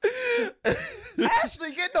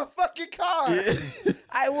 Ashley, get in the fucking car. Yeah.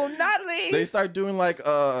 I will not leave. They start doing like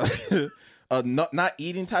not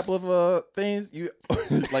eating type of things. You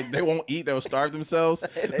like they won't eat. They'll starve themselves.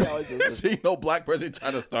 They always do this. See no black person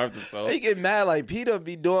trying to starve themselves. They get mad like Peter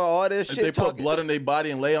be doing all this shit. They put blood on their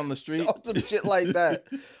body and lay on the street. Some shit like that,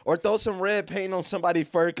 or throw some red paint on somebody's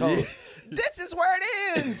fur coat. Yeah. This is where it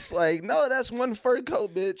ends. Like, no, that's one fur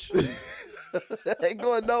coat, bitch. Ain't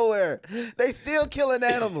going nowhere. They still killing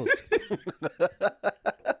animals.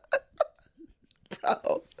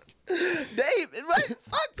 Bro.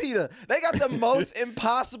 Fuck Peter. They got the most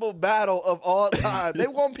impossible battle of all time. They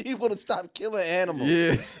want people to stop killing animals.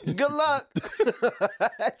 Yeah. Good luck.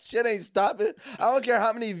 That shit ain't stopping. I don't care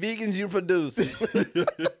how many vegans you produce.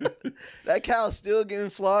 That cow's still getting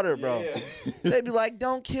slaughtered, bro. Yeah. They be like,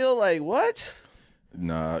 don't kill, like, what?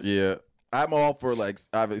 Nah, yeah. I'm all for, like,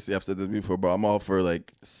 obviously I've said this before, but I'm all for,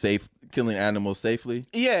 like, killing animals safely.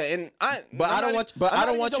 Yeah, and I don't want you.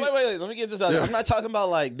 Wait. Let me get this out. Yeah. I'm not talking about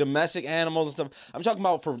like domestic animals and stuff. I'm talking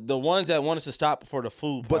about for the ones that want us to stop for the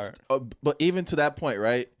food part. But even to that point,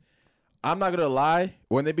 right? I'm not gonna lie.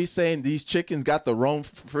 When they be saying these chickens got the roam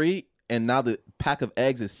free, and now the pack of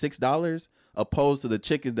eggs is $6, opposed to the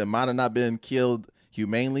chickens that might have not been killed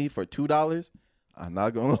humanely for $2. I'm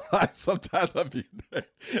not gonna lie. Sometimes I'll be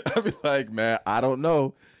like, man, I don't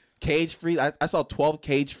know. Cage free. I saw 12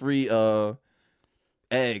 cage free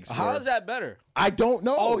eggs. How is that better? I don't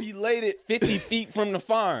know. Oh, he laid it 50 feet from the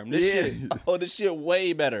farm. This shit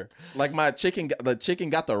way better. Like the chicken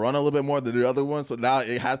got to run a little bit more than the other one, so now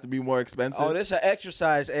it has to be more expensive. Oh, this is an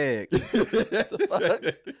exercise egg. The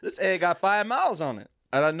fuck? This egg got 5 miles on it.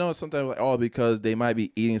 And I know sometimes like, because they might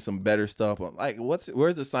be eating some better stuff. I'm like,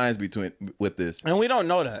 where's the science with this? And we don't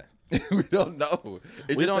know that. We don't know. It's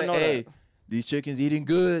we just don't like, know hey, that. These chickens eating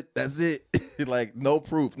good. That's it. Like no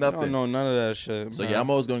proof, nothing. I don't know none of that shit. So man. yeah, I'm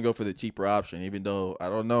always gonna go for the cheaper option, even though I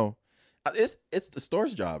don't know. It's the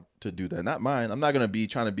store's job to do that, not mine. I'm not gonna be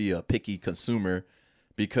trying to be a picky consumer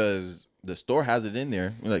because the store has it in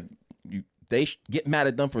there. Like they get mad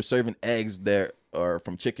at them for serving eggs there or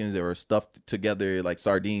from chickens that were stuffed together like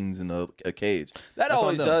sardines in a cage. That's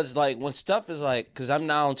always does like when stuff is like because I'm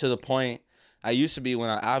now to the point I used to be when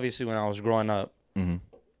I was growing up. Mm-hmm.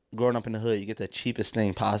 Growing up in the hood, you get the cheapest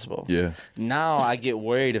thing possible. Yeah. Now I get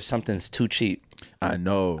worried if something's too cheap. I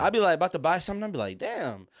know. I'd be like about to buy something. I'd be like,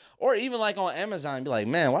 damn. Or even like on Amazon, I'd be like,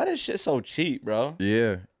 man, why this shit so cheap, bro?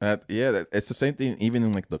 Yeah. It's the same thing even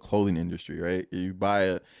in like the clothing industry, right? You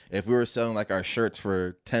buy if we were selling like our shirts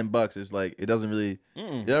for $10, it's like it doesn't really.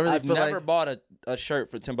 I've never bought a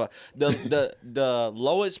shirt for $10. The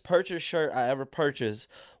lowest purchase shirt I ever purchased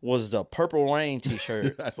was the Purple Rain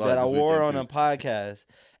T-shirt that I wore on a podcast.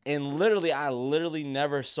 And I literally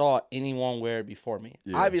never saw anyone wear it before me.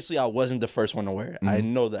 Yeah. Obviously, I wasn't the first one to wear it. Mm-hmm. I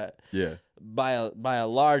know that. Yeah. By a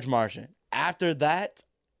large margin. After that,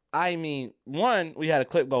 I mean, one, we had a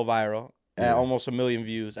clip go viral at almost 1 million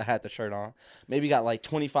views. I had the shirt on. Maybe got like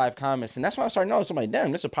 25 comments. And that's when I started noticing, I'm like,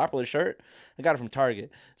 damn, this is a popular shirt. I got it from Target.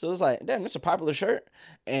 So it was like, damn, this is a popular shirt.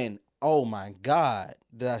 And oh my God,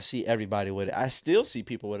 did I see everybody with it. I still see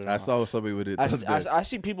people with it on. I saw somebody with it. I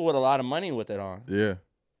see people with a lot of money with it on. Yeah.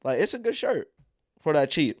 Like, it's a good shirt for that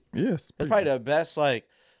cheap. Yes. It's probably the best, like,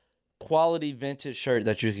 quality vintage shirt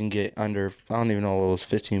that you can get under, I don't even know, it was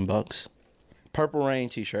 $15. Purple Rain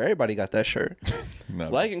T-shirt. Everybody got that shirt.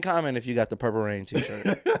 Like and comment if you got the Purple Rain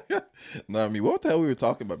T-shirt. No, I mean, what the hell we were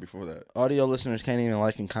talking about before that? Audio listeners can't even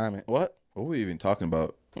like and comment. What? What were we even talking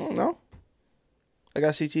about? I don't know. I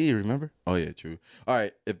got CTE, remember? Oh yeah, true. All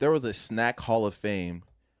right, if there was a snack Hall of Fame,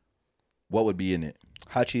 what would be in it?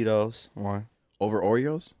 Hot Cheetos, one. Over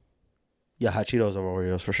Oreos? Yeah, hot Cheetos over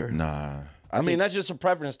Oreos for sure. Nah. I mean, that's just a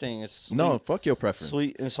preference thing. It's sweet, no, fuck your preference.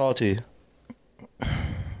 sweet and salty.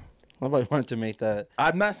 Nobody wanted to make that.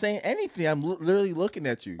 I'm not saying anything. I'm literally looking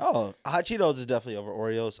at you. Oh, hot Cheetos is definitely over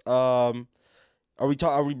Oreos.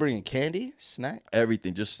 Are we bringing candy snack?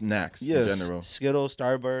 Everything, just snacks Yes, in general. Skittles,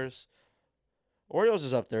 Starburst. Oreos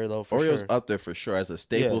is up there though. For Oreos sure. up there for sure as a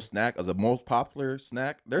staple Yeah. snack, as a most popular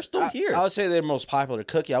snack. They're still here. I would say they're most popular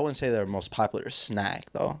cookie. I wouldn't say they're most popular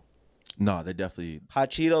snack though. No, they definitely. Hot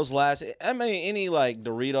Cheetos last. I mean, any like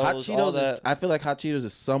Doritos. Hot all Cheetos that. is. I feel like Hot Cheetos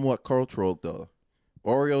is somewhat cultural though.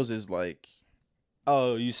 Oreos is like.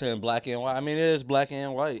 Oh, you saying black and white? I mean, it is black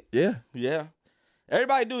and white. Yeah. Yeah.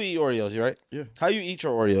 Everybody do eat Oreos, right? Yeah. How you eat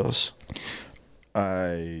your Oreos?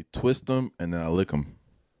 I twist them and then I lick them.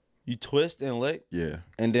 You twist and lick, Yeah.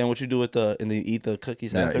 and then what you do with and then you eat the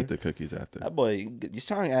cookies Then after? I eat the cookies after. That boy, you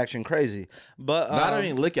sound action crazy. But No, I don't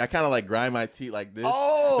even lick it. I kind of like grind my teeth like this.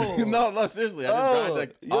 Oh no, seriously. I just grind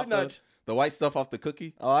like you're off not. the white stuff off the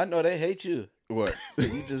cookie. Oh, I know they hate you. What?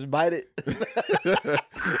 You just bite it.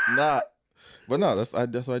 Nah. But no, that's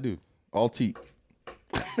what I do. All teeth.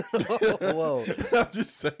 Whoa. I'm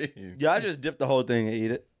just saying. Yeah, I just dip the whole thing and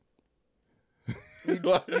eat it. You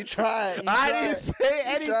try. I didn't say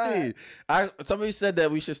anything. Somebody said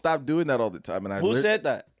that we should stop doing that all the time, and Who said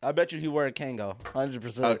that? I bet you he wear a Kango.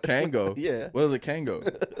 100%. a Kango? Yeah. What is a Kango?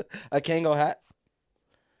 A Kango hat?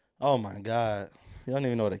 Oh my God. You don't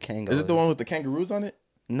even know what a Kango is. Is it the one with the kangaroos on it?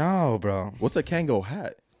 No, bro. What's a Kango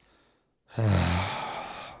hat?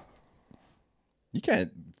 You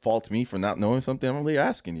can't fault me for not knowing something. I'm really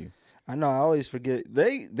asking you. I know. I always forget.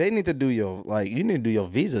 They need to do you need to do your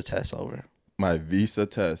visa test over. My visa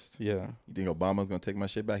test. Yeah. You think Obama's gonna take my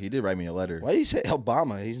shit back? He did write me a letter. Why you say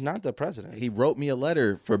Obama? He's not the president. He wrote me a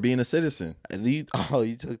letter for being a citizen. And you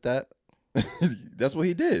took that? That's what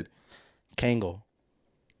he did. Kango.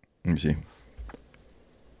 Let me see.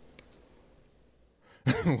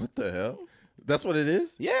 What the hell? That's what it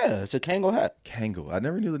is? Yeah, it's a Kango hat. Kango. I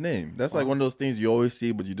never knew the name. That's like one of those things you always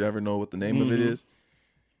see, but you never know what the name of it is.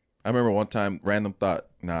 I remember one time, random thought.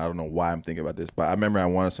 Nah, I don't know why I'm thinking about this, but I remember I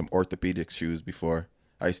wanted some orthopedic shoes before.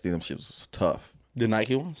 I used to think them shit was tough. The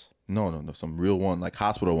Nike ones? No, some real one, like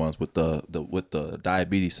hospital ones with the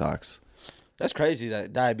diabetes socks. That's crazy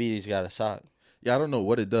that diabetes got a sock. Yeah, I don't know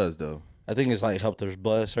what it does though. I think it's like help their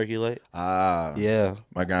blood circulate. Ah, Yeah.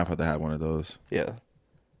 my grandfather had one of those. Yeah.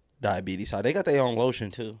 Diabetes sock. They got their own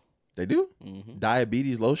lotion too. They do?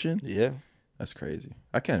 Diabetes lotion? Yeah. That's crazy.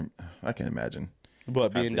 I can't imagine.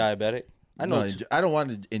 But being diabetic. I know. I don't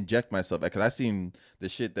want to inject myself because I seen the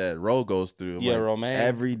shit that Ro goes through. Yeah, Romaine.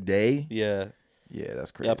 every day. Yeah. Yeah,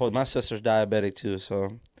 that's crazy. Yeah, but my sister's diabetic too,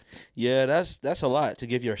 so yeah, that's a lot to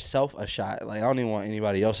give yourself a shot. Like I don't even want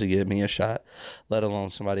anybody else to give me a shot, let alone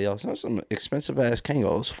somebody else. There's some expensive ass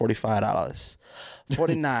Kangos, $45,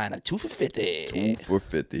 $49, 2 for $50. 2 for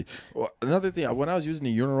 $50. Well, another thing, when I was using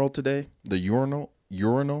the urinal today, the urinal,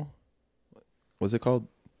 what's it called?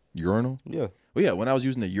 Urinal? Yeah. Well, yeah, when I was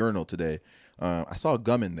using the urinal today, I saw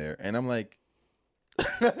gum in there, and I'm like,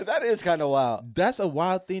 That is kind of wild. that's a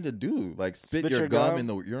wild thing to do. Like, spit your gum in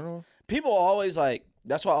the urinal? People always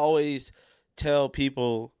that's why I always tell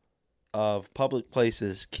people of public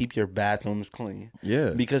places, keep your bathrooms clean. Yeah.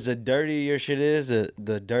 Because the dirtier your shit is,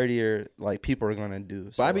 the dirtier like people are gonna do.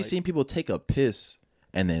 But So, I be seeing people take a piss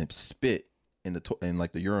and then spit in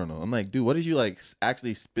the urinal. I'm like, dude, what did you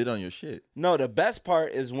actually spit on your shit? No, the best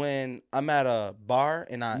part is when I'm at a bar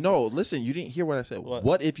and I No, listen, you didn't hear what I said. What?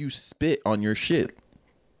 What if you spit on your shit?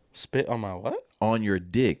 spit on my what? On your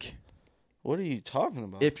dick. What are you talking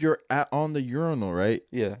about? If you're on the urinal, right?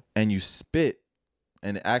 Yeah. And you spit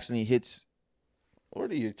and it actually hits.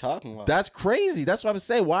 What are you talking about? That's crazy. That's what I'm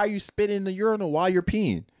saying. Why are you spitting in the urinal while you're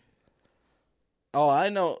peeing? Oh, I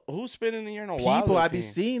know. Who's spitting in the urinal? while People, they're I be peeing?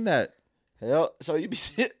 seeing that. Hell, so you be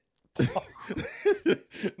sit.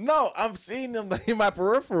 No, I'm seeing them in my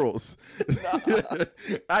peripherals.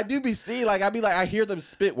 I do be seeing, I hear them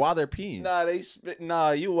spit while they're peeing. Nah, they spit.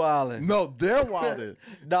 Nah, you wildin'. No, they're wilding.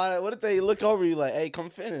 Nah, what if they look over you like, hey, come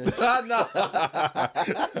finish? No.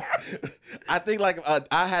 I think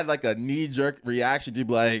I had a knee jerk reaction to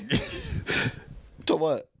be like, To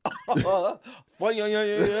what?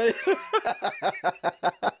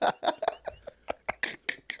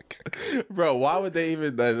 bro, why would they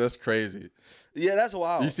even? That's crazy. Yeah, that's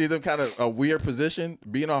wild. You see them kind of a weird position.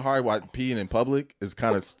 Being on hard while peeing in public is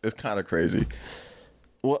kind of crazy.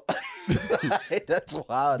 Well, that's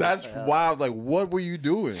wild. That's wild. Like, what were you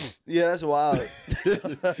doing? Yeah, that's wild.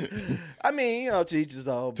 I mean, to each his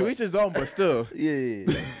own. To each his own, but still. Yeah.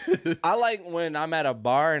 I like when I'm at a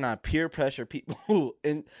bar and I peer pressure people,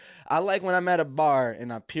 and I like when I'm at a bar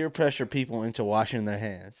and I peer pressure people into washing their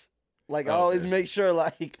hands. Like, I always make sure,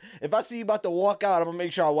 like, if I see you about to walk out, I'm gonna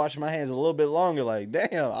make sure I wash my hands a little bit longer. Like,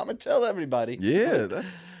 damn, I'm gonna tell everybody. Yeah,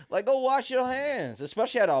 that's like, go wash your hands,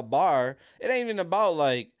 especially at a bar. It ain't even about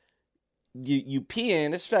like you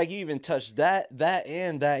peeing. It's fact you even touch that,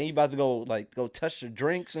 and you about to go touch your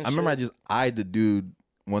drinks and I remember I just eyed the dude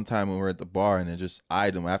one time when we were at the bar, and then just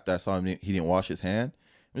eyed him after I saw him. He didn't wash his hand.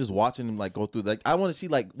 I'm just watching him like go through. Like, I want to see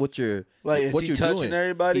like what you're what you're touching doing.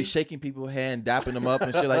 Everybody, he's shaking people's hand, dapping them up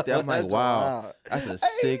and shit like that. I'm like, wow, that's a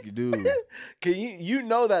sick dude. Can you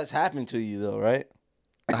that's happened to you though, right?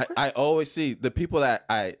 I always see the people that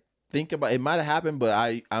I think about. It might have happened,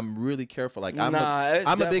 but I'm really careful. Like, I'm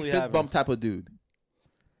a big fist bump type of dude.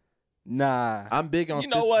 Nah, I'm big on. You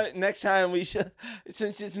know what? Next time we should,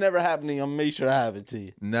 since it's never happening, I'm gonna make sure I have it to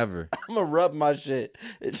you. Never. I'm gonna rub my shit.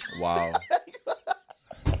 Wow.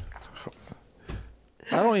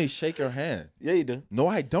 I don't even shake your hand. Yeah, you do. No,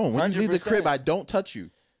 I don't. When 100%. You leave the crib, I don't touch you.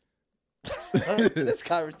 This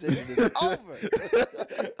conversation is over.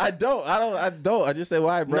 I don't. I just say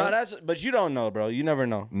why, bro. No, but you don't know, bro. You never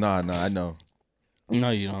know. No, I know. No,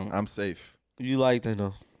 you don't. I'm safe. You like that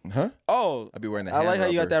though. Huh? Oh, I be wearing the I like how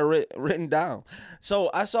you got that written down. So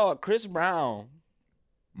I saw Chris Brown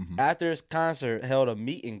after his concert held a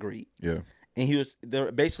meet and greet. Yeah. And there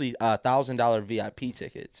were basically $1,000 VIP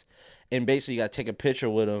tickets. And basically you got to take a picture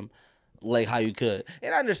with him like how you could.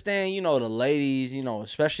 And I understand, the ladies,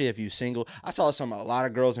 especially if you're single. I saw a lot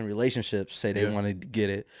of girls in relationships say they want to get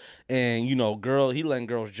it. And, he letting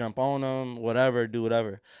girls jump on them, do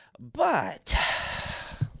whatever. But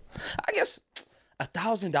I guess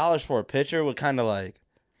 $1,000 for a picture would kind of like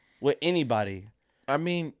with anybody. I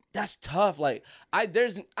mean, that's tough. Like I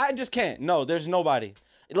just can't. No, there's nobody.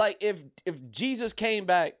 Like if Jesus came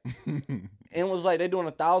back and was like they doing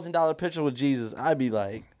 $1,000 picture with Jesus, I'd be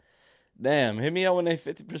like, damn, hit me up when they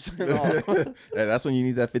 50% off. Yeah, that's when you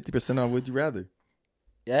need that 50% off. Would you rather?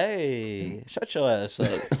 Hey, shut your ass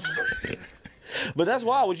up. But that's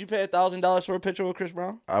wild. Would you pay $1,000 for a picture with Chris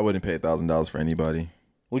Brown? I wouldn't pay $1,000 for anybody.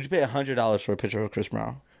 Would you pay $100 for a picture of Chris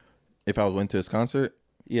Brown? If I went to his concert?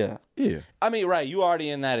 Yeah. Yeah. I mean, right. You already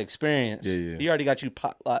in that experience. Yeah. He already got you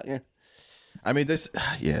pop locking. I mean, If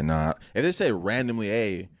they say randomly,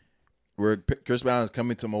 hey, Chris Brown is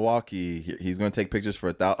coming to Milwaukee, he's going to take pictures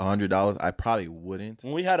for $100, I probably wouldn't.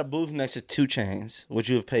 When we had a booth next to 2 Chainz, would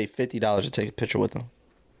you have paid $50 to take a picture with him?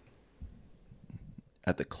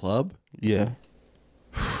 At the club? Yeah.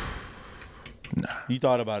 Nah. You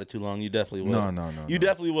thought about it too long. You definitely would. No. You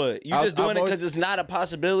definitely would. You just doing it because it's not a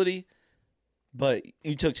possibility, but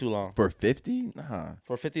you took too long. For $50? Nah.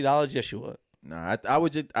 For $50, yes, you would. Nah, I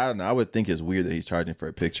would just, I don't know. I would think it's weird that he's charging for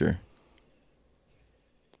a picture.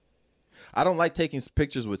 I don't like taking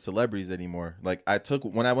pictures with celebrities anymore. Like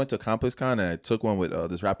when I went to Complex Con, I took one with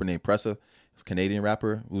this rapper named Pressa. This Canadian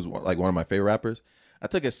rapper who's like one of my favorite rappers. I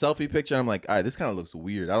took a selfie picture. I'm like, all right, this kind of looks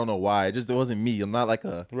weird. I don't know why. It wasn't me. I'm not like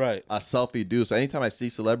a selfie dude. So anytime I see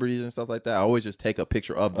celebrities and stuff like that, I always just take a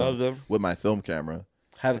picture of them with my film camera.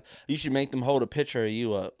 You should make them hold a picture of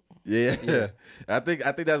you up. Yeah. I think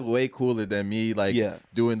that's way cooler than me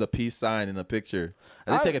doing the peace sign in a picture.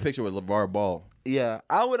 I did take a picture with LeVar Ball. Yeah,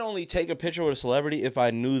 I would only take a picture with a celebrity if I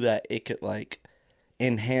knew that it could like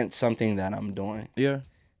enhance something that I'm doing. Yeah.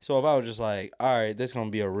 So if I was just like, all right, this is gonna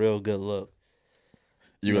be a real good look.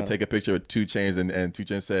 You're going to take a picture with 2 Chainz and 2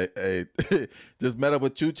 Chainz said, hey, just met up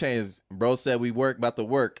with 2 Chainz. Bro said we about to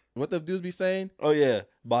work. What the dudes be saying? Oh, yeah.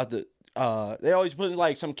 They always put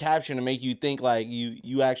like some caption to make you think like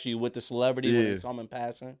you actually with the celebrity when it's someone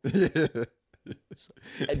passing. Yeah.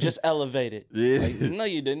 Just elevate it. Yeah. Like, no,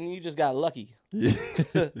 you didn't. You just got lucky. Yeah.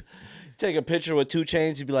 Take a picture with 2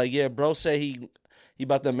 Chainz. You'd be like, yeah, bro said he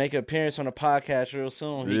about to make an appearance on a podcast real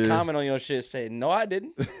soon. He comment on your shit saying, no, I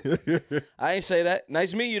didn't. I ain't say that. Nice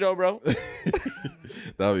to meet you, though, bro.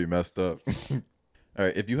 That would be messed up. All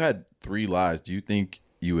right. If you had 3 lives, do you think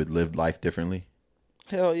you would live life differently?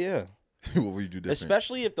 Hell yeah. What would you do different?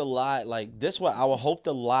 Especially if the lie, like this one, I would hope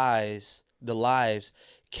the lives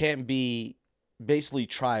can't be basically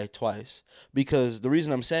tried twice. Because the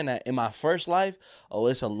reason I'm saying that, in my first life,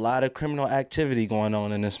 it's a lot of criminal activity going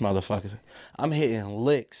on in this motherfucker. I'm hitting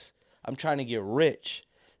licks. I'm trying to get rich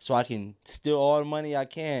so I can steal all the money I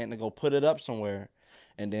can and go put it up somewhere.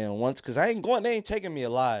 And then because they ain't taking me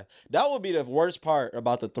alive. That would be the worst part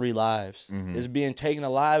about the 3 lives, is being taken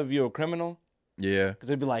alive if you're a criminal. Yeah. Because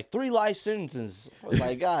it'd be like 3 life sentences. I was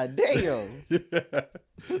like, God damn.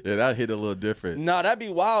 Yeah, that hit a little different. No, that'd be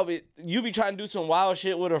wild. You be trying to do some wild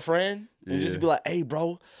shit with a friend and just be like, hey,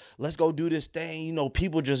 bro, let's go do this thing. You know,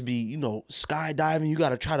 people just be, you know, skydiving. You got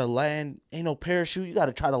to try to land. Ain't no parachute. You got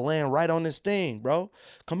to try to land right on this thing, bro.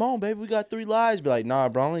 Come on, baby. We got 3 lives. Be like, nah,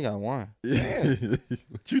 bro, I only got 1.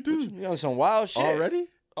 What you do? You know, some wild shit.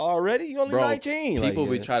 Already? You only 19. People like,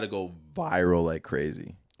 would try to go viral like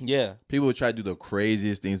crazy. Yeah. People would try to do the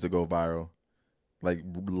craziest things to go viral. Like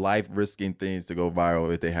life-risking things to go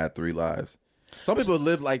viral if they had 3 lives. Some people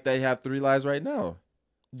live like they have 3 lives right now.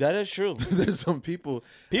 That is true. There's some people.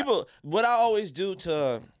 What I always do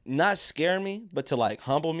to not scare me, but to like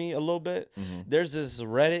humble me a little bit, there's this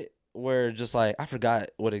Reddit where just like, I forgot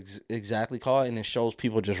what exactly called, and it shows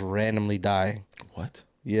people just randomly dying. What?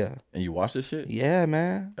 Yeah. And you watch this shit? Yeah,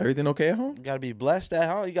 man. Everything okay at home? You gotta be blessed at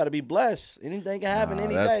home. You gotta be blessed. Anything can happen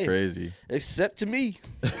any that's day. That's crazy. Except to me.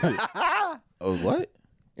 Oh, what?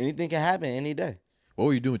 Anything can happen any day. What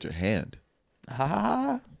were you doing with your hand?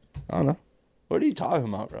 I don't know. What are you talking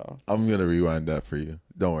about, bro? I'm gonna rewind that for you.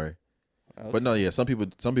 Don't worry. Okay. But no, yeah, some people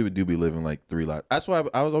do be living like 3 lives. That's why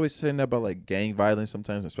I was always saying that about like gang violence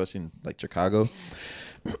sometimes, especially in like Chicago.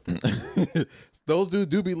 Those dudes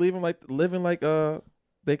do be living like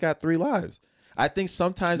they got 3 lives. I think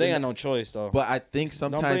sometimes they got no choice though. But I think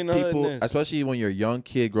sometimes people, especially when you're a young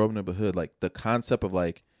kid growing up in the hood, like the concept of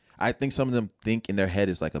like, I think some of them think in their head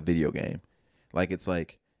is like a video game. Like it's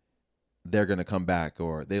like they're gonna come back,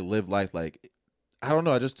 or they live life like, I don't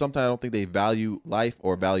know. Sometimes I don't think they value life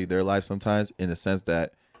or value their life sometimes, in the sense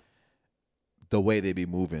that the way they be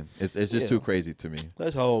moving, it's just too crazy to me.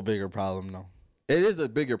 That's a whole bigger problem though. It is a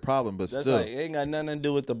bigger problem, but that's still, like, it ain't got nothing to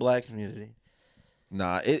do with the black community.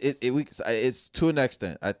 Nah, it's to an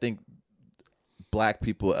extent. I think black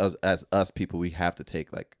people as us people, we have to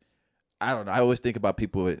take like, I don't know. I always think about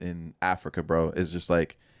people in Africa, bro. It's just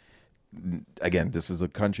like, again, this is a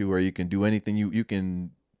country where you can do anything. You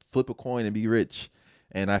can flip a coin and be rich.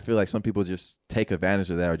 And I feel like some people just take advantage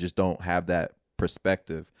of that, or just don't have that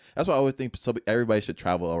perspective. That's why I always think everybody should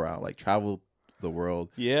travel around, like travel the world.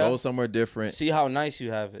 Yeah. Go somewhere different. See how nice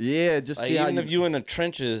you have it. Yeah, just like, see even if you in the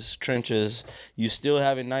trenches, you still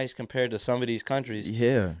have it nice compared to some of these countries.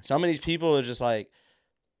 Yeah. Some of these people are just like,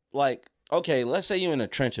 okay, let's say you in the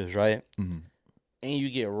trenches, right? Mm-hmm. And you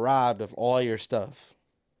get robbed of all your stuff.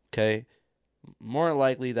 Okay? More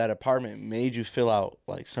likely that apartment made you fill out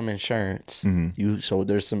like some insurance. Mm-hmm. So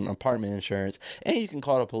there's some apartment insurance, and you can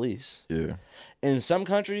call the police. Yeah. In some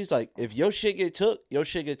countries, like if your shit get took, your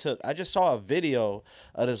shit get took. I just saw a video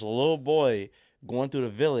of this little boy going through the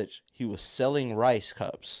village. He was selling rice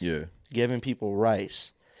cups. Yeah. Giving people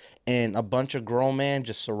rice. And a bunch of grown men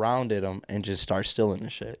just surrounded him and just start stealing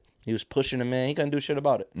the shit. He was pushing them in. He couldn't do shit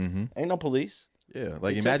about it. Mm-hmm. Ain't no police. Yeah,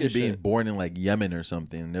 like imagine being born in like Yemen or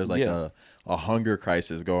something. There's like a hunger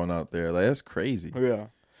crisis going out there. Like that's crazy. Yeah.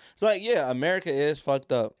 It's like, yeah, America is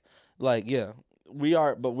fucked up. Like, yeah, we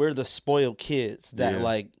are, but we're the spoiled kids that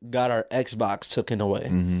like got our Xbox taken away.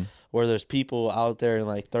 Mm-hmm. Where there's people out there in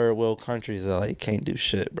like third world countries that like can't do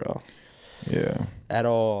shit, bro. Yeah. At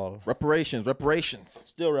all. Reparations.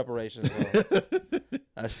 Still reparations, bro.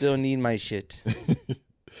 I still need my shit.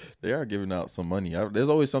 They are giving out some money. There's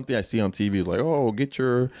always something I see on TV. It's like, oh, get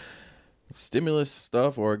your stimulus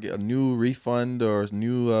stuff, or get a new refund, or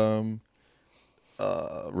new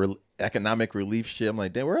economic relief shit. I'm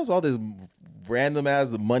like, damn, where's all this random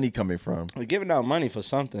ass money coming from? They're giving out money for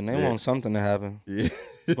something. They want something to happen. Yeah.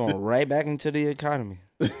 It's going right back into the economy.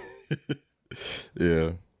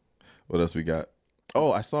 Yeah. What else we got?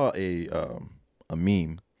 Oh, I saw a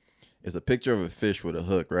meme. It's a picture of a fish with a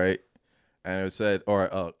hook, right? And it said, or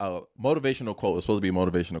a motivational quote. It's supposed to be a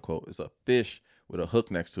motivational quote. It's a fish with a hook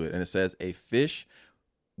next to it. And it says, a fish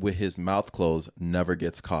with his mouth closed never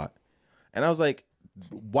gets caught. And I was like,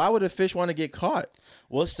 why would a fish want to get caught?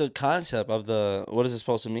 What's the concept of what is it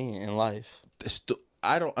supposed to mean in life?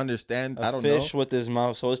 I don't understand. I don't know. A fish with his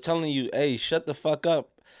mouth. So it's telling you, hey, shut the fuck up,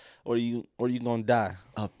 or you gonna die.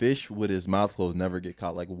 A fish with his mouth closed never get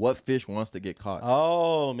caught. Like, what fish wants to get caught?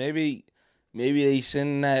 Oh, maybe they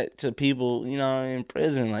send that to people, in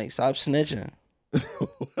prison. Like, stop snitching.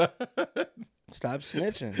 Stop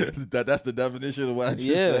snitching. That's the definition of what I just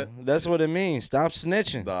said? Yeah, that's what it means. Stop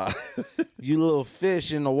snitching. Nah. You little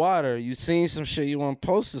fish in the water. You seen some shit you weren't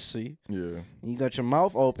supposed to see. Yeah. You got your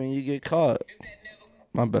mouth open, you get caught.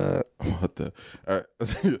 My bad. What the?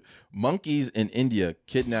 Monkeys in India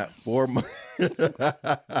kidnap 4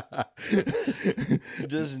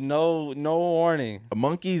 Just no warning.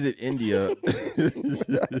 monkeys in India.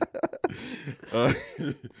 All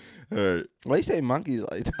right. Why you say monkeys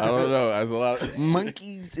like that? I don't know. That's a lot.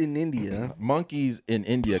 Monkeys in India. Monkeys in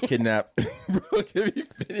India kidnap. Bro, let me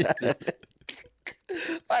finish this.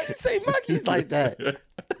 Why you say monkeys like that?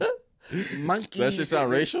 Monkeys. That shit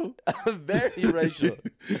sound racial? Very racial.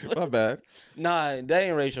 My bad. Nah, that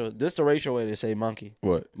ain't racial. This the racial way to say monkey.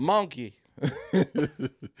 What? Monkey.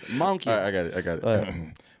 Monkey. All right, I got it.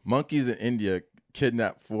 Monkeys in India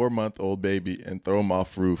kidnap 4-month-old baby and throw him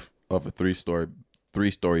off roof of a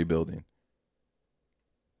three-story building.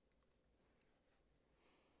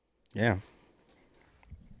 Yeah.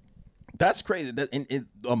 That's crazy.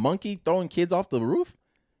 A monkey throwing kids off the roof?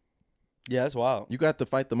 Yeah, that's wild. You got to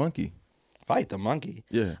fight the monkey. Fight the monkey.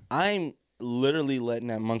 Yeah. I'm literally letting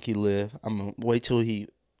that monkey live. I'm gonna wait till he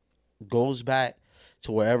goes back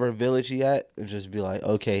to wherever village he at and just be like,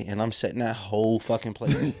 okay, and I'm setting that whole fucking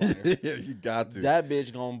place on fire. Yeah, you got to. That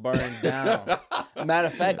bitch gonna burn down. Matter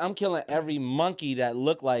of fact, I'm killing every monkey that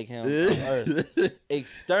look like him on Earth.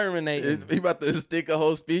 Exterminating. He about to extinct a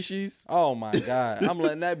whole species? Oh my God. I'm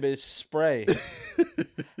letting that bitch spray.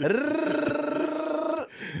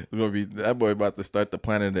 It's gonna be that boy about to start the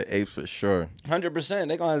Planet of the Apes for sure. 100%.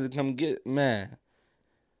 They gonna have to come get, man.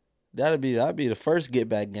 That'd be the first get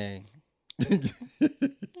back gang.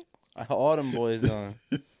 All them boys gone.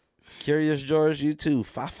 Curious George, you too.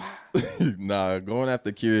 Fa. Nah, going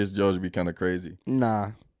after Curious George would be kind of crazy.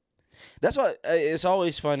 Nah. That's why it's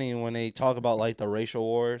always funny when they talk about like the racial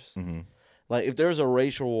wars. Mm-hmm. Like if there's a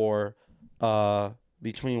racial war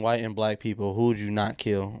between white and black people, who would you not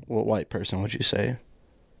kill? What white person would you say?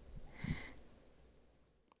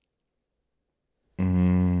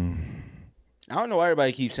 I don't know why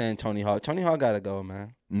everybody keeps saying Tony Hawk. Tony Hawk gotta go,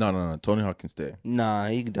 man. No. Tony Hawk can stay. Nah,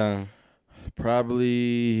 he done.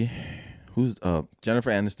 Probably who's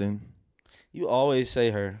Jennifer Aniston. You always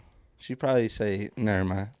say her. She probably say never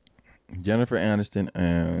mind. Jennifer Aniston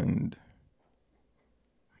and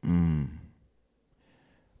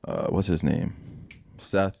what's his name?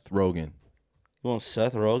 Seth Rogen. You want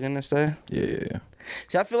Seth Rogen to stay? Yeah.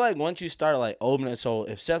 See, I feel like once you start like opening it, so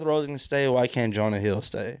if Seth Rogen can stay, why can't Jonah Hill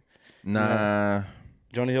stay? Nah.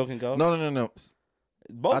 Jonah Hill can go? No.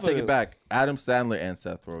 Both I'll take it back. Adam Sandler and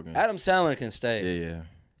Seth Rogen. Adam Sandler can stay. Yeah.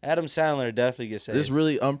 Adam Sandler definitely gets saved. There's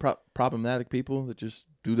really problematic people that just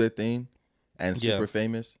do their thing and super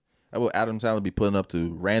famous. That will Adam Sandler be putting up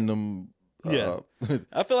to random. I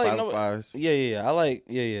feel like fives. Yeah. I like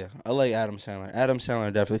Adam Sandler. Adam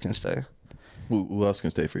Sandler definitely can stay. Who else can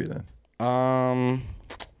stay for you then?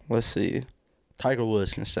 Let's see. Tiger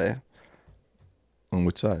Woods can stay. On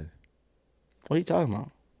which side? What are you talking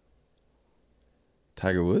about?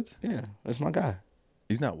 Tiger Woods? Yeah, that's my guy.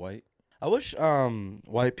 He's not white. I wish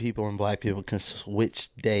white people and black people can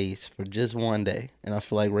switch days for just one day, and I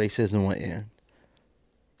feel like racism would end.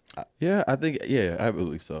 Yeah, I think. Yeah, I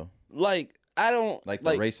believe so. Like I don't like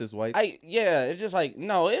the racist whites. It's just like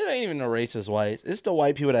no, it ain't even the racist whites. It's the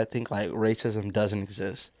white people that think like racism doesn't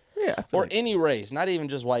exist. Yeah, or any race, not even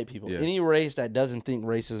just white people. Yeah. Any race that doesn't think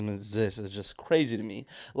racism exists is just crazy to me.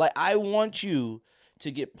 Like I want you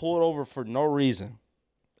to get pulled over for no reason.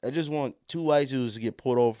 I just want two white dudes to get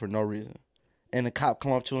pulled over for no reason. And the cop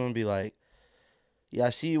come up to him and be like, yeah, I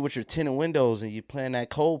see you with your tinted windows and you playing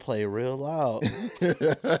that Coldplay real loud.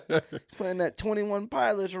 Playing that 21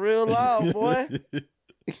 Pilots real loud, boy.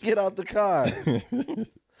 Get out the car.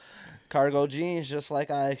 Cargo jeans, just like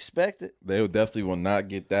I expected. They would definitely will not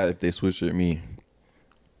get that if they switch with me.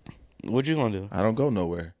 What you gonna do? I don't go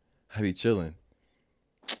nowhere. I be chilling.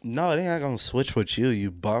 No, they ain't gonna switch with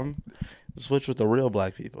you bum. Switch with the real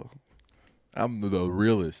black people. I'm the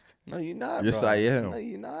realist. No, you're not. Yes, bro. I am. No,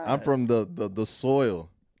 you're not. I'm from the soil.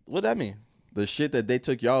 What that mean? The shit that they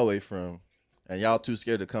took y'all away from, and y'all too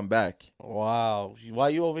scared to come back. Wow. Why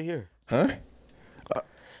you over here? Huh?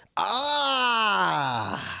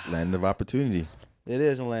 Land of opportunity. It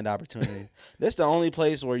is a land opportunity. This the only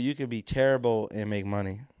place where you could be terrible and make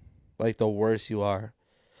money. Like the worse you are.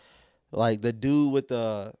 Like the dude with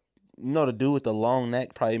the long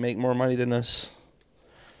neck probably make more money than us.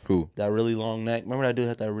 Who? That really long neck. Remember that dude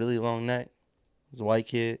had that really long neck? He was a white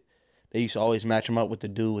kid. They used to always match him up with the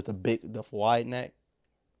dude with the wide neck.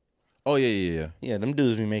 Oh yeah. Yeah, them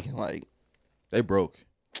dudes be making like. They broke.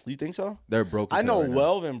 You think so? They're broke. I know right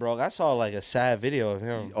Welvin broke. I saw like a sad video of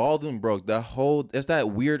him. All of them broke. It's that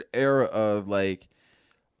weird era of like,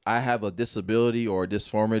 I have a disability or a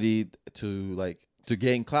disformity to to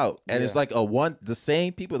gain clout. And it's Yeah. like the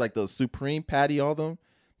same people, like the Supreme Patty, all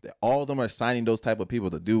of them are signing those type of people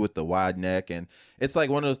to do with the wide neck. And it's like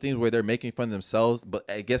one of those things where they're making fun of themselves, but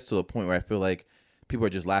it gets to a point where I feel like people are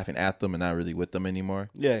just laughing at them and not really with them anymore.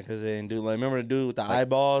 Yeah, because they didn't do like, remember the dude with the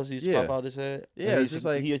eyeballs? He used to yeah. pop out his head. Yeah, And it's just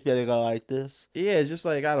like, he used to be able to go like this. yeah, it's just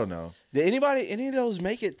like, I don't know. Did any of those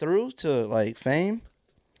make it through to like fame?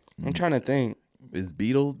 I'm trying to think. Does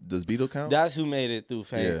Beetle count? That's who made it through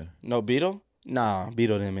fame. Yeah. No, Beetle? Nah,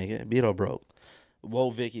 Beetle didn't make it. Beetle broke. Whoa,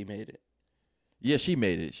 Vicky made it. Yeah, she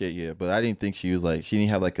made it. Shit, yeah. But I didn't think she was like, she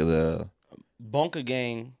didn't have like Bunka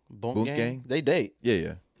Gang. Bunk Gang? They date.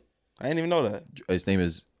 yeah. I didn't even know that. His name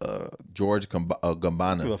is George Give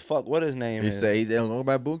Gambana. a fuck what his name He is. say he don't know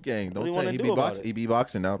about Boot Gang. What Don't do you tell wanna he do be about it? He be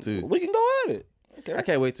boxing now too. We can go at it. Okay. I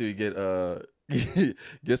can't wait till you get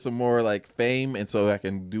get some more like fame, and so I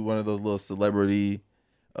can do one of those little celebrity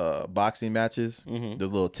boxing matches.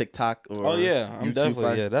 Those little TikTok or Oh yeah, I'm YouTube definitely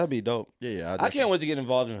fight. that'd be dope. Yeah. I can't wait to get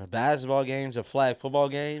involved in the basketball games, the flag football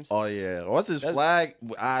games. Oh yeah, once this flag,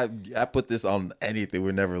 I put this on anything.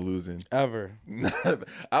 We're never losing. Ever. I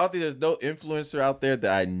don't think there's no influencer out there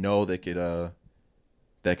that I know that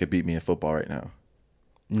could beat me in football right now.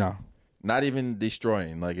 No. Not even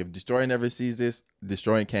Destroying. Like if Destroying never sees this,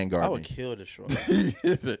 Destroying can't guard I me. would kill Destroy.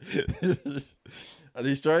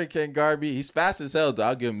 Destroying can't guard me. He's fast as hell, though.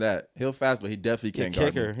 I'll give him that. He'll fast, but he definitely can't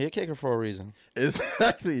guard me. He a kicker for a reason.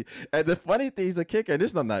 Exactly. And the funny thing, he's a kicker. And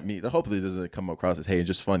this is not me. Hopefully it doesn't come across as, hey, it's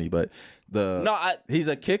just funny. But he's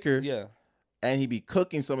a kicker. Yeah. And he be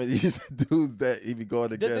cooking some of these dudes that he be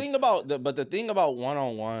going against. The thing about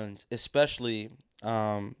one-on-ones, especially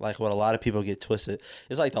like what a lot of people get twisted,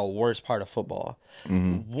 is like the worst part of football.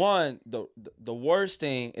 Mm-hmm. One, the worst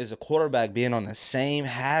thing is a quarterback being on the same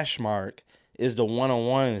hash mark is the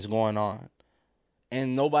one-on-one is going on.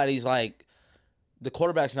 And nobody's like, the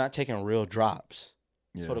quarterback's not taking real drops.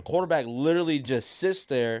 Yeah. So the quarterback literally just sits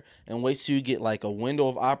there and waits till you get like a window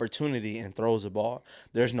of opportunity and throws the ball.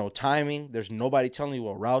 There's no timing. There's nobody telling you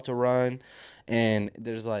what route to run. And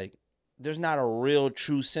there's not a real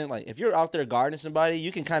true sense. Like if you're out there guarding somebody,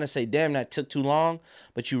 you can kind of say, damn, that took too long,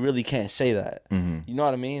 but you really can't say that. Mm-hmm. You know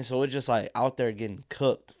what I mean? So it's just like out there getting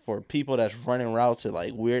cooked for people that's running routes at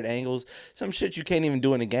like weird angles. Some shit you can't even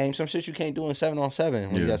do in the game. Some shit you can't do in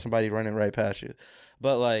 7-on-7 when you got somebody running right past you.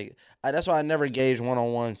 But like that's why I never gauge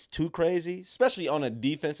one-on-ones too crazy, especially on the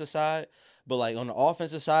defensive side. But like on the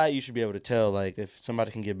offensive side, you should be able to tell like if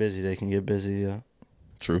somebody can get busy, they can get busy. Yeah.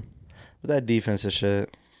 True. But that defensive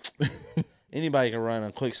shit. Anybody can run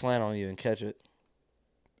a quick slant on you and catch it.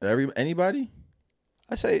 Anybody?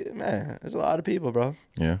 I say, man, there's a lot of people, bro.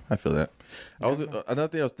 Yeah, I feel that. Another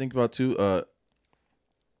thing I was thinking about too.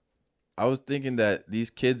 I was thinking that these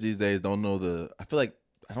kids these days don't know I feel like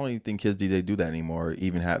I don't even think kids these days do that anymore, or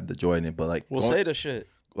even have the joy in it. But like, say the shit.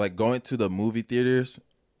 Like going to the movie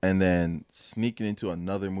and then sneaking into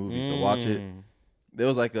another movie to watch it. There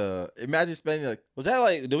was like imagine spending like. Was that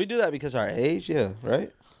like? Did we do that because of our age? Yeah,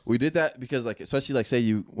 right. We did that because, like, especially like, say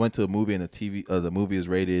you went to a movie and the movie is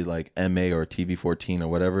rated like MA or TV-14 or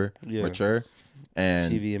whatever, mature,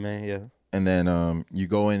 and TVMA, yeah. And then you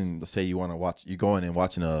go in. Let's say you want to watch. You go in and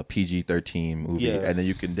watching a PG-13 movie, and then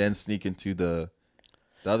you can then sneak into the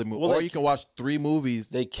other movie, or you can watch 3 movies.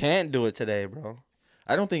 They can't do it today, bro.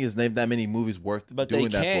 I don't think it's that many movies worth doing that for. But they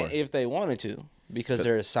can't if they wanted to. Because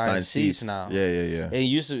they're assigned seats now. Yeah. And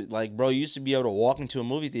you used to be able to walk into a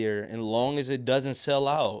movie theater, and as long as it doesn't sell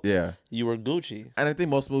out, you were Gucci. And I think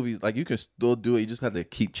most movies, like, you can still do it. You just have to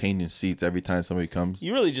keep changing seats every time somebody comes.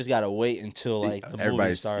 You really just gotta wait until like the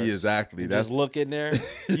movie starts. Exactly. That's just look in there.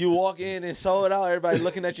 You walk in and sold out. Everybody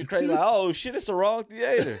looking at you crazy like, oh shit, it's the wrong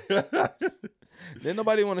theater. Didn't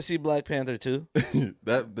nobody want to see Black Panther 2?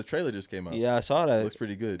 The trailer just came out. Yeah, I saw that. Looks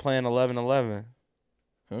pretty good. Playing 11/11.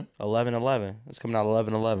 Huh? 11/11. It's coming out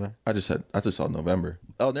 11/11. I just saw November.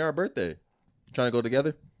 Oh, near our birthday. Trying to go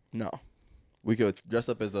together? No. We could dress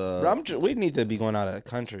up as a. Bro, we need to be going out of the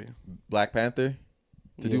country. Black Panther?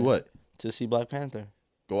 To do what? To see Black Panther.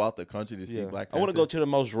 Go out the country to see Black Panther? I want to go to the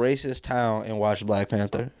most racist town and watch Black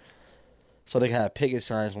Panther. So they can have picket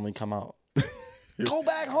signs when we come out. Go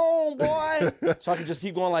back home, boy. So I can just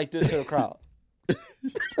keep going like this to the crowd.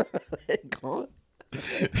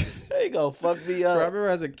 There you go. Fuck me up. Bro, I remember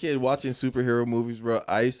as a kid watching superhero movies, bro.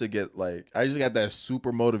 I used to get like, I just got that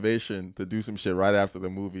super motivation to do some shit right after the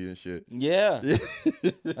movie and shit. Yeah.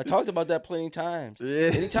 I talked about that plenty of times.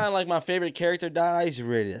 Yeah. Anytime like my favorite character died, I used to be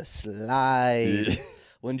ready to slide. Yeah.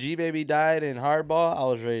 When G Baby died in Hardball, I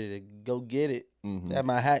was ready to go get it. Had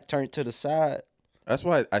my hat turned to the side. That's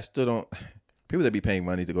why I still don't. people that be paying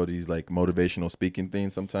money to go to these like motivational speaking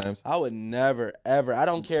things sometimes. I would never, ever. I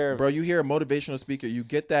don't care. Bro, you hear a motivational speaker, you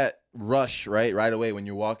get that rush, right away when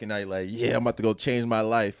you're walking out, you're like, yeah, I'm about to go change my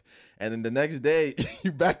life. And then the next day,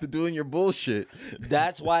 you're back to doing your bullshit.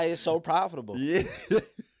 That's why it's so profitable. Yeah.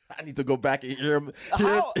 I need to go back and hear him.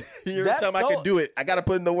 Tell him I can do it. I got to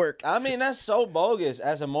put in the work. I mean, that's so bogus.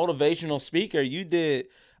 As a motivational speaker, you did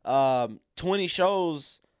 20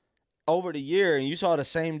 shows over the year, and you saw the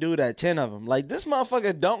same dude at 10 of them. Like, this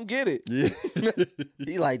motherfucker don't get it. Yeah.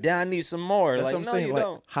 He like, damn, I need some more. That's like, what I'm no, saying. you Like,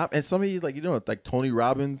 don't. and some of these, like, you know, like Tony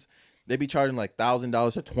Robbins, they be charging like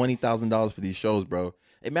 $1,000 or $20,000 for these shows, bro.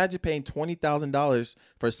 Imagine paying $20,000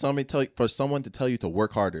 for someone to tell you to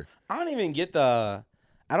work harder. I don't even get the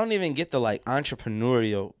like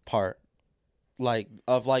entrepreneurial part, like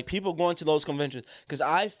of like people going to those conventions, because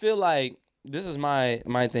I feel like this is my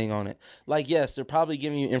thing on it. Like, yes, they're probably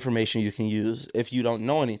giving you information you can use if you don't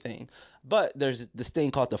know anything, but there's this thing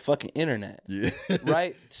called the fucking internet. Yeah.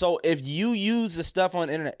 Right? So if you use the stuff on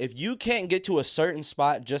the internet, if you can't get to a certain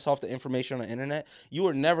spot just off the information on the internet, you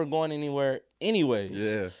are never going anywhere anyways.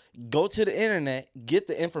 Yeah. Go to the internet, get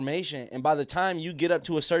the information, and by the time you get up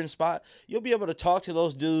to a certain spot, you'll be able to talk to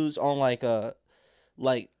those dudes on like a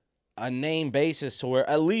name basis, to where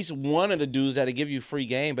at least one of the dudes that'll give you free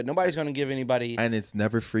game, but nobody's gonna give anybody. And it's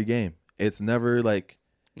never free game. It's never like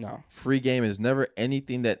No. free game is never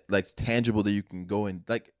anything that like tangible that you can go and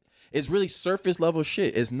like. It's really surface level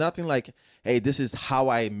shit. It's nothing like, hey, this is how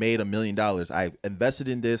I made $1 million. I invested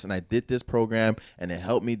in this and I did this program and it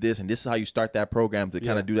helped me this, and this is how you start that program to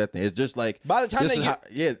kind of do that thing. It's just like By the time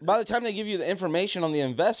by the time they give you the information on the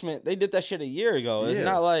investment, they did that shit a year ago. It's Yeah.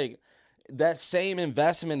 not like that same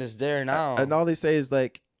investment is there now. And all they say is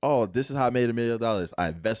like, oh, this is how I made $1 million. I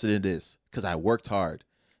invested in this because I worked hard.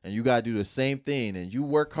 And you gotta do the same thing. And you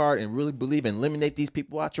work hard and really believe and eliminate these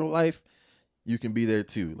people out your life, you can be there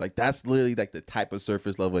too. Like, that's literally like the type of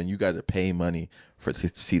surface level, and you guys are paying money to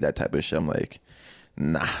see that type of shit. I'm like,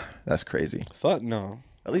 nah, that's crazy. Fuck no.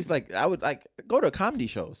 At least like I would like go to a comedy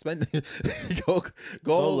show. Spend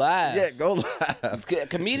Go live. Yeah, go live.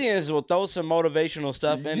 Comedians will throw some motivational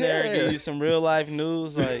stuff in there, Yeah. give you some real life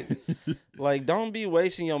news. Like don't be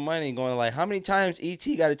wasting your money going like, how many times ET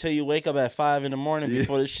got to tell you wake up at 5 a.m.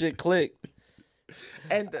 before the shit click?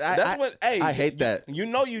 And I hate that. You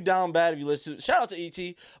know you down bad if you listen. Shout out to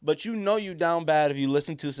ET, but you know you down bad if you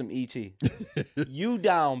listen to some ET. You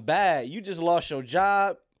down bad. You just lost your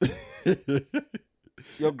job.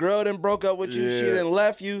 Your girl done broke up with you. She Yeah. done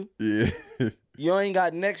left you. Yeah. You ain't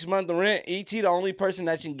got next month rent. ET the only person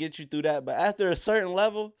that can get you through that. But after a certain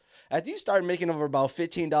level, after you start making over about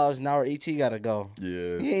 $15 an hour, ET gotta go.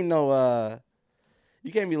 Yeah. He ain't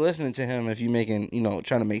you can't be listening to him if you making,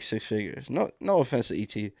 trying to make 6 figures. No offense to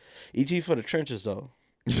ET. ET for the trenches though.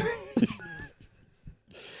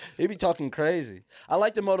 He be talking crazy. I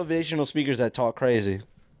like the motivational speakers that talk crazy.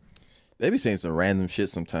 They be saying some random shit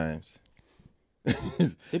sometimes.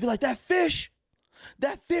 They be like, that fish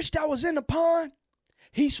that was in the pond,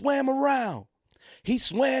 he swam around. He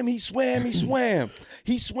swam. He swam. He swam.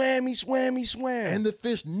 And the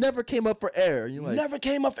fish never came up for air. You're like, Never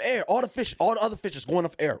came up for air. All the other fish is going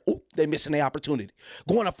up for air. Ooh, they missing their opportunity.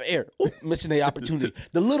 Going up for air. Ooh, missing their opportunity.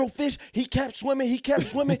 The little fish, he kept swimming.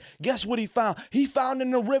 Guess what he found? He found in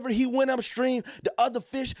the river. He went upstream. The other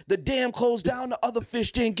fish, the dam closed down. The other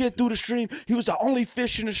fish didn't get through the stream. He was the only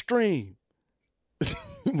fish in the stream.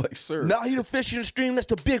 I'm like, sir. Now he the fish in the stream. That's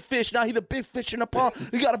the big fish. Now he the big fish in the pond.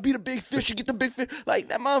 You gotta be the big fish to get the big fish. Like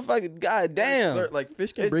that motherfucker. Goddamn. Sir, like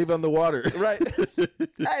fish can breathe underwater. Right.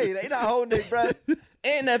 Hey, they not holding their breath.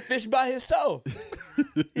 And that fish by himself.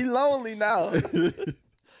 He lonely now.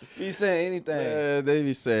 He saying anything. They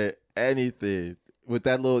be saying anything. With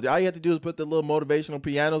that little, all you have to do is put the little motivational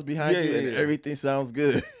pianos behind you, and everything sounds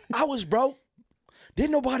good. I was broke.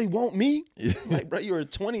 Didn't nobody want me? Like, bro, you were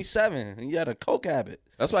 27 and you had a coke habit.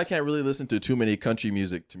 That's why I can't really listen to too many country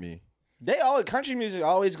music to me. Country music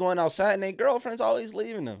always going outside and their girlfriends always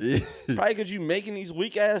leaving them. Yeah. Probably because you making these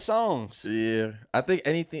weak ass songs. Yeah. I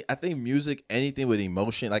think music, anything with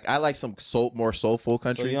emotion. Like, I like some more soulful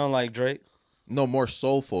country. So you don't like Drake? No, more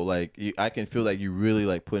soulful. Like, I can feel like you really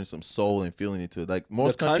like putting some soul and feeling into it. Like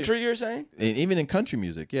most the country you're saying? And even in country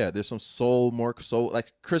music, yeah, there's some more soul.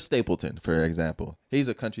 Like Chris Stapleton, for example. He's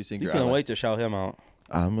a country singer. You can't wait to shout him out.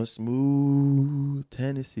 I'm a smooth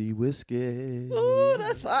Tennessee whiskey. Ooh,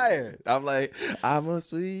 that's fire. I'm like, I'm a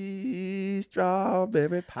sweet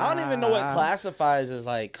strawberry pie. I don't even know what classifies as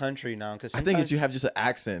like country now. Cause I think it's you have just an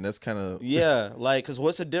accent. That's kind of yeah, like because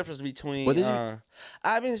what's the difference between? What is it?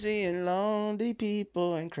 I've been seeing lonely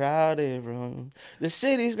people in crowded rooms. The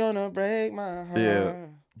city's gonna break my heart. Yeah.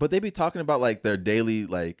 But they be talking about like their daily,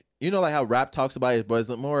 like, you know, like how rap talks about it, but it's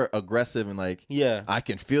more aggressive and like, Yeah. I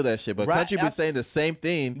can feel that shit. But country be saying the same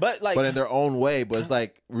thing, but in their own way. But it's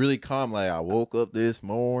like really calm. Like, I woke up this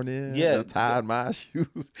morning, I tied my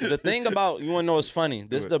shoes. The thing about, you want to know what's funny?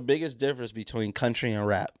 This is the biggest difference between country and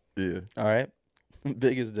rap. Yeah. All right?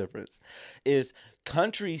 Biggest difference is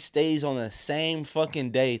country stays on the same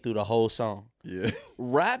fucking day through the whole song. Yeah.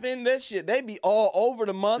 Rapping that shit, they be all over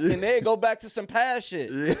the month and they go back to some past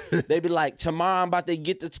shit. Yeah. They be like, tomorrow I'm about to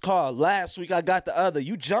get this car. Last week I got the other.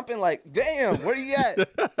 You jumping like, damn, where you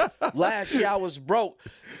at? Last year I was broke.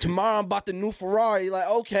 Tomorrow I'm about the new Ferrari. Like,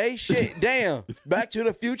 okay, shit, damn. Back to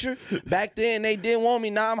the Future. Back then they didn't want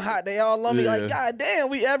me. Now I'm hot. They all love me. Yeah. Like, God damn,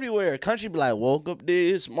 we everywhere. Country be like, woke up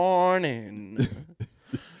this morning.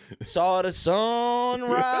 Saw the sun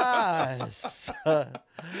rise.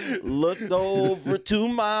 Looked over to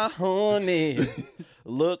my honey.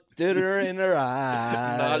 Looked at her in her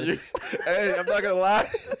eyes. Hey, I'm not gonna lie.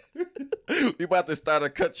 We about to start a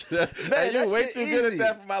cut. Hey, you're way too good at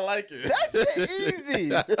that for my liking. That shit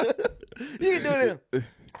easy. You can do this.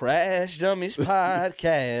 Crash Dummies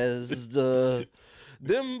podcast.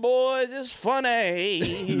 Them boys is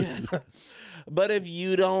funny. But if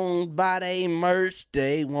you don't buy they merch,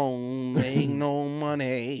 they won't make no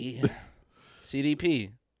money.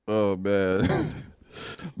 CDP. Oh man.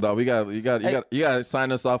 No, you got to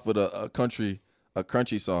sign us off with a country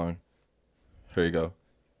song. Here you go.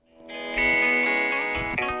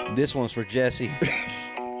 This one's for Jesse.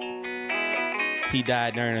 He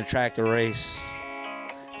died during a tractor race.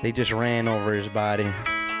 They just ran over his body.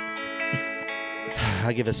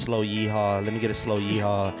 I give a slow yeehaw. Let me get a slow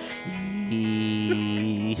yeehaw.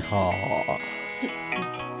 Yeehaw.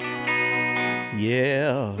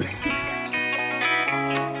 Yeah.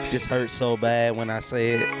 This hurts so bad when I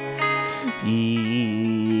say it.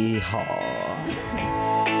 Yeehaw.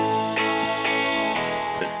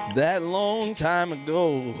 That long time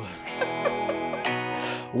ago,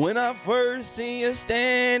 when I first seen you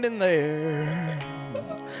standing there,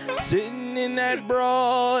 sitting in that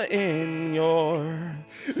bra in your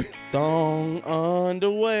thong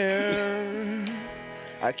underwear,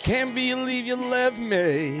 I can't believe you left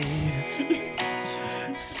me,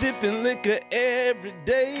 sipping liquor every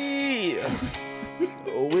day,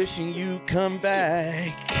 wishing you come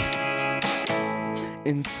back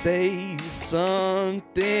and say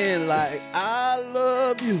something like, I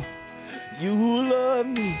love you, you love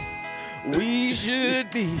me, we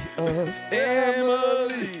should be a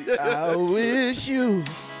family. I wish you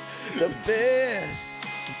the best,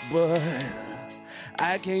 but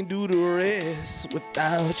I can't do the rest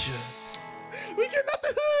without you. We getting out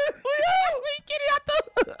the hood. We getting out the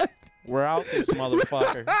hood. We're out this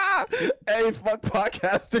motherfucker. Hey, fuck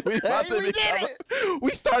podcasting. We did it. We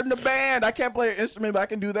starting a band. I can't play an instrument, but I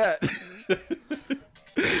can do that.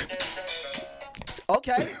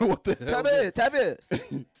 Okay. What the hell? Tap it.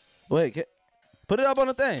 Wait, put it up on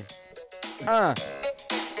the thing. I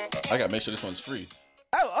gotta make sure this one's free.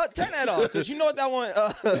 Oh, turn that off, because you know what that one,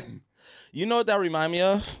 you know what that remind me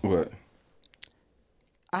of? What?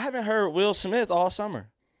 I haven't heard Will Smith all summer.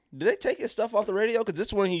 Did they take his stuff off the radio? Because this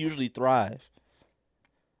is when he usually thrive.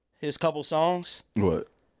 His couple songs. What?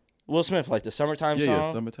 Will Smith, like the summertime song.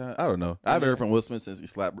 Yeah, summertime. I don't know. I haven't heard from Will Smith since he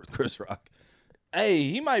slapped Chris Rock. Hey,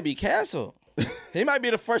 he might be canceled. He might be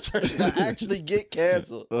the first person to actually get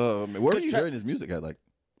canceled. Man, where are you hearing his music at? Like,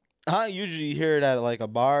 I usually hear it at like a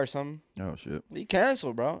bar or something. oh shit. He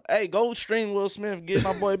canceled, bro. Hey, go stream Will Smith. Get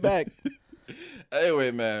my boy back.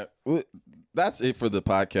 Anyway, man, that's it for the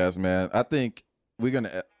podcast, man. I think we're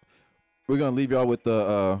gonna leave y'all with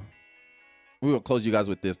the. We're gonna close you guys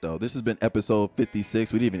with this though. This has been episode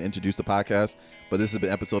 56. We didn't even introduce the podcast, but this has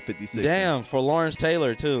been episode 56. Damn, for Lawrence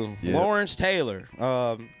Taylor too. Yeah. Lawrence Taylor.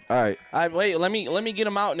 All right. Wait. Let me get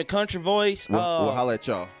him out in the country voice. We'll holla at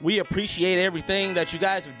y'all. We appreciate everything that you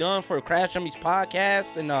guys have done for Crash Dummies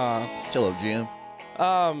podcast, and Chill up, Jim.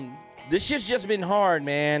 this shit's just been hard,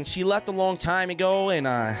 man. She left a long time ago, and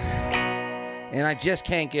I just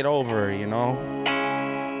can't get over her, you know.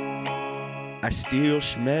 I still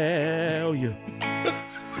smell you.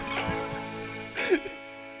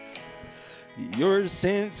 Your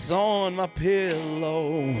scent's on my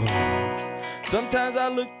pillow. Sometimes I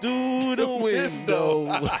look through the window.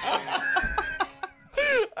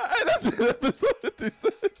 That's episode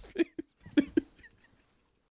 56.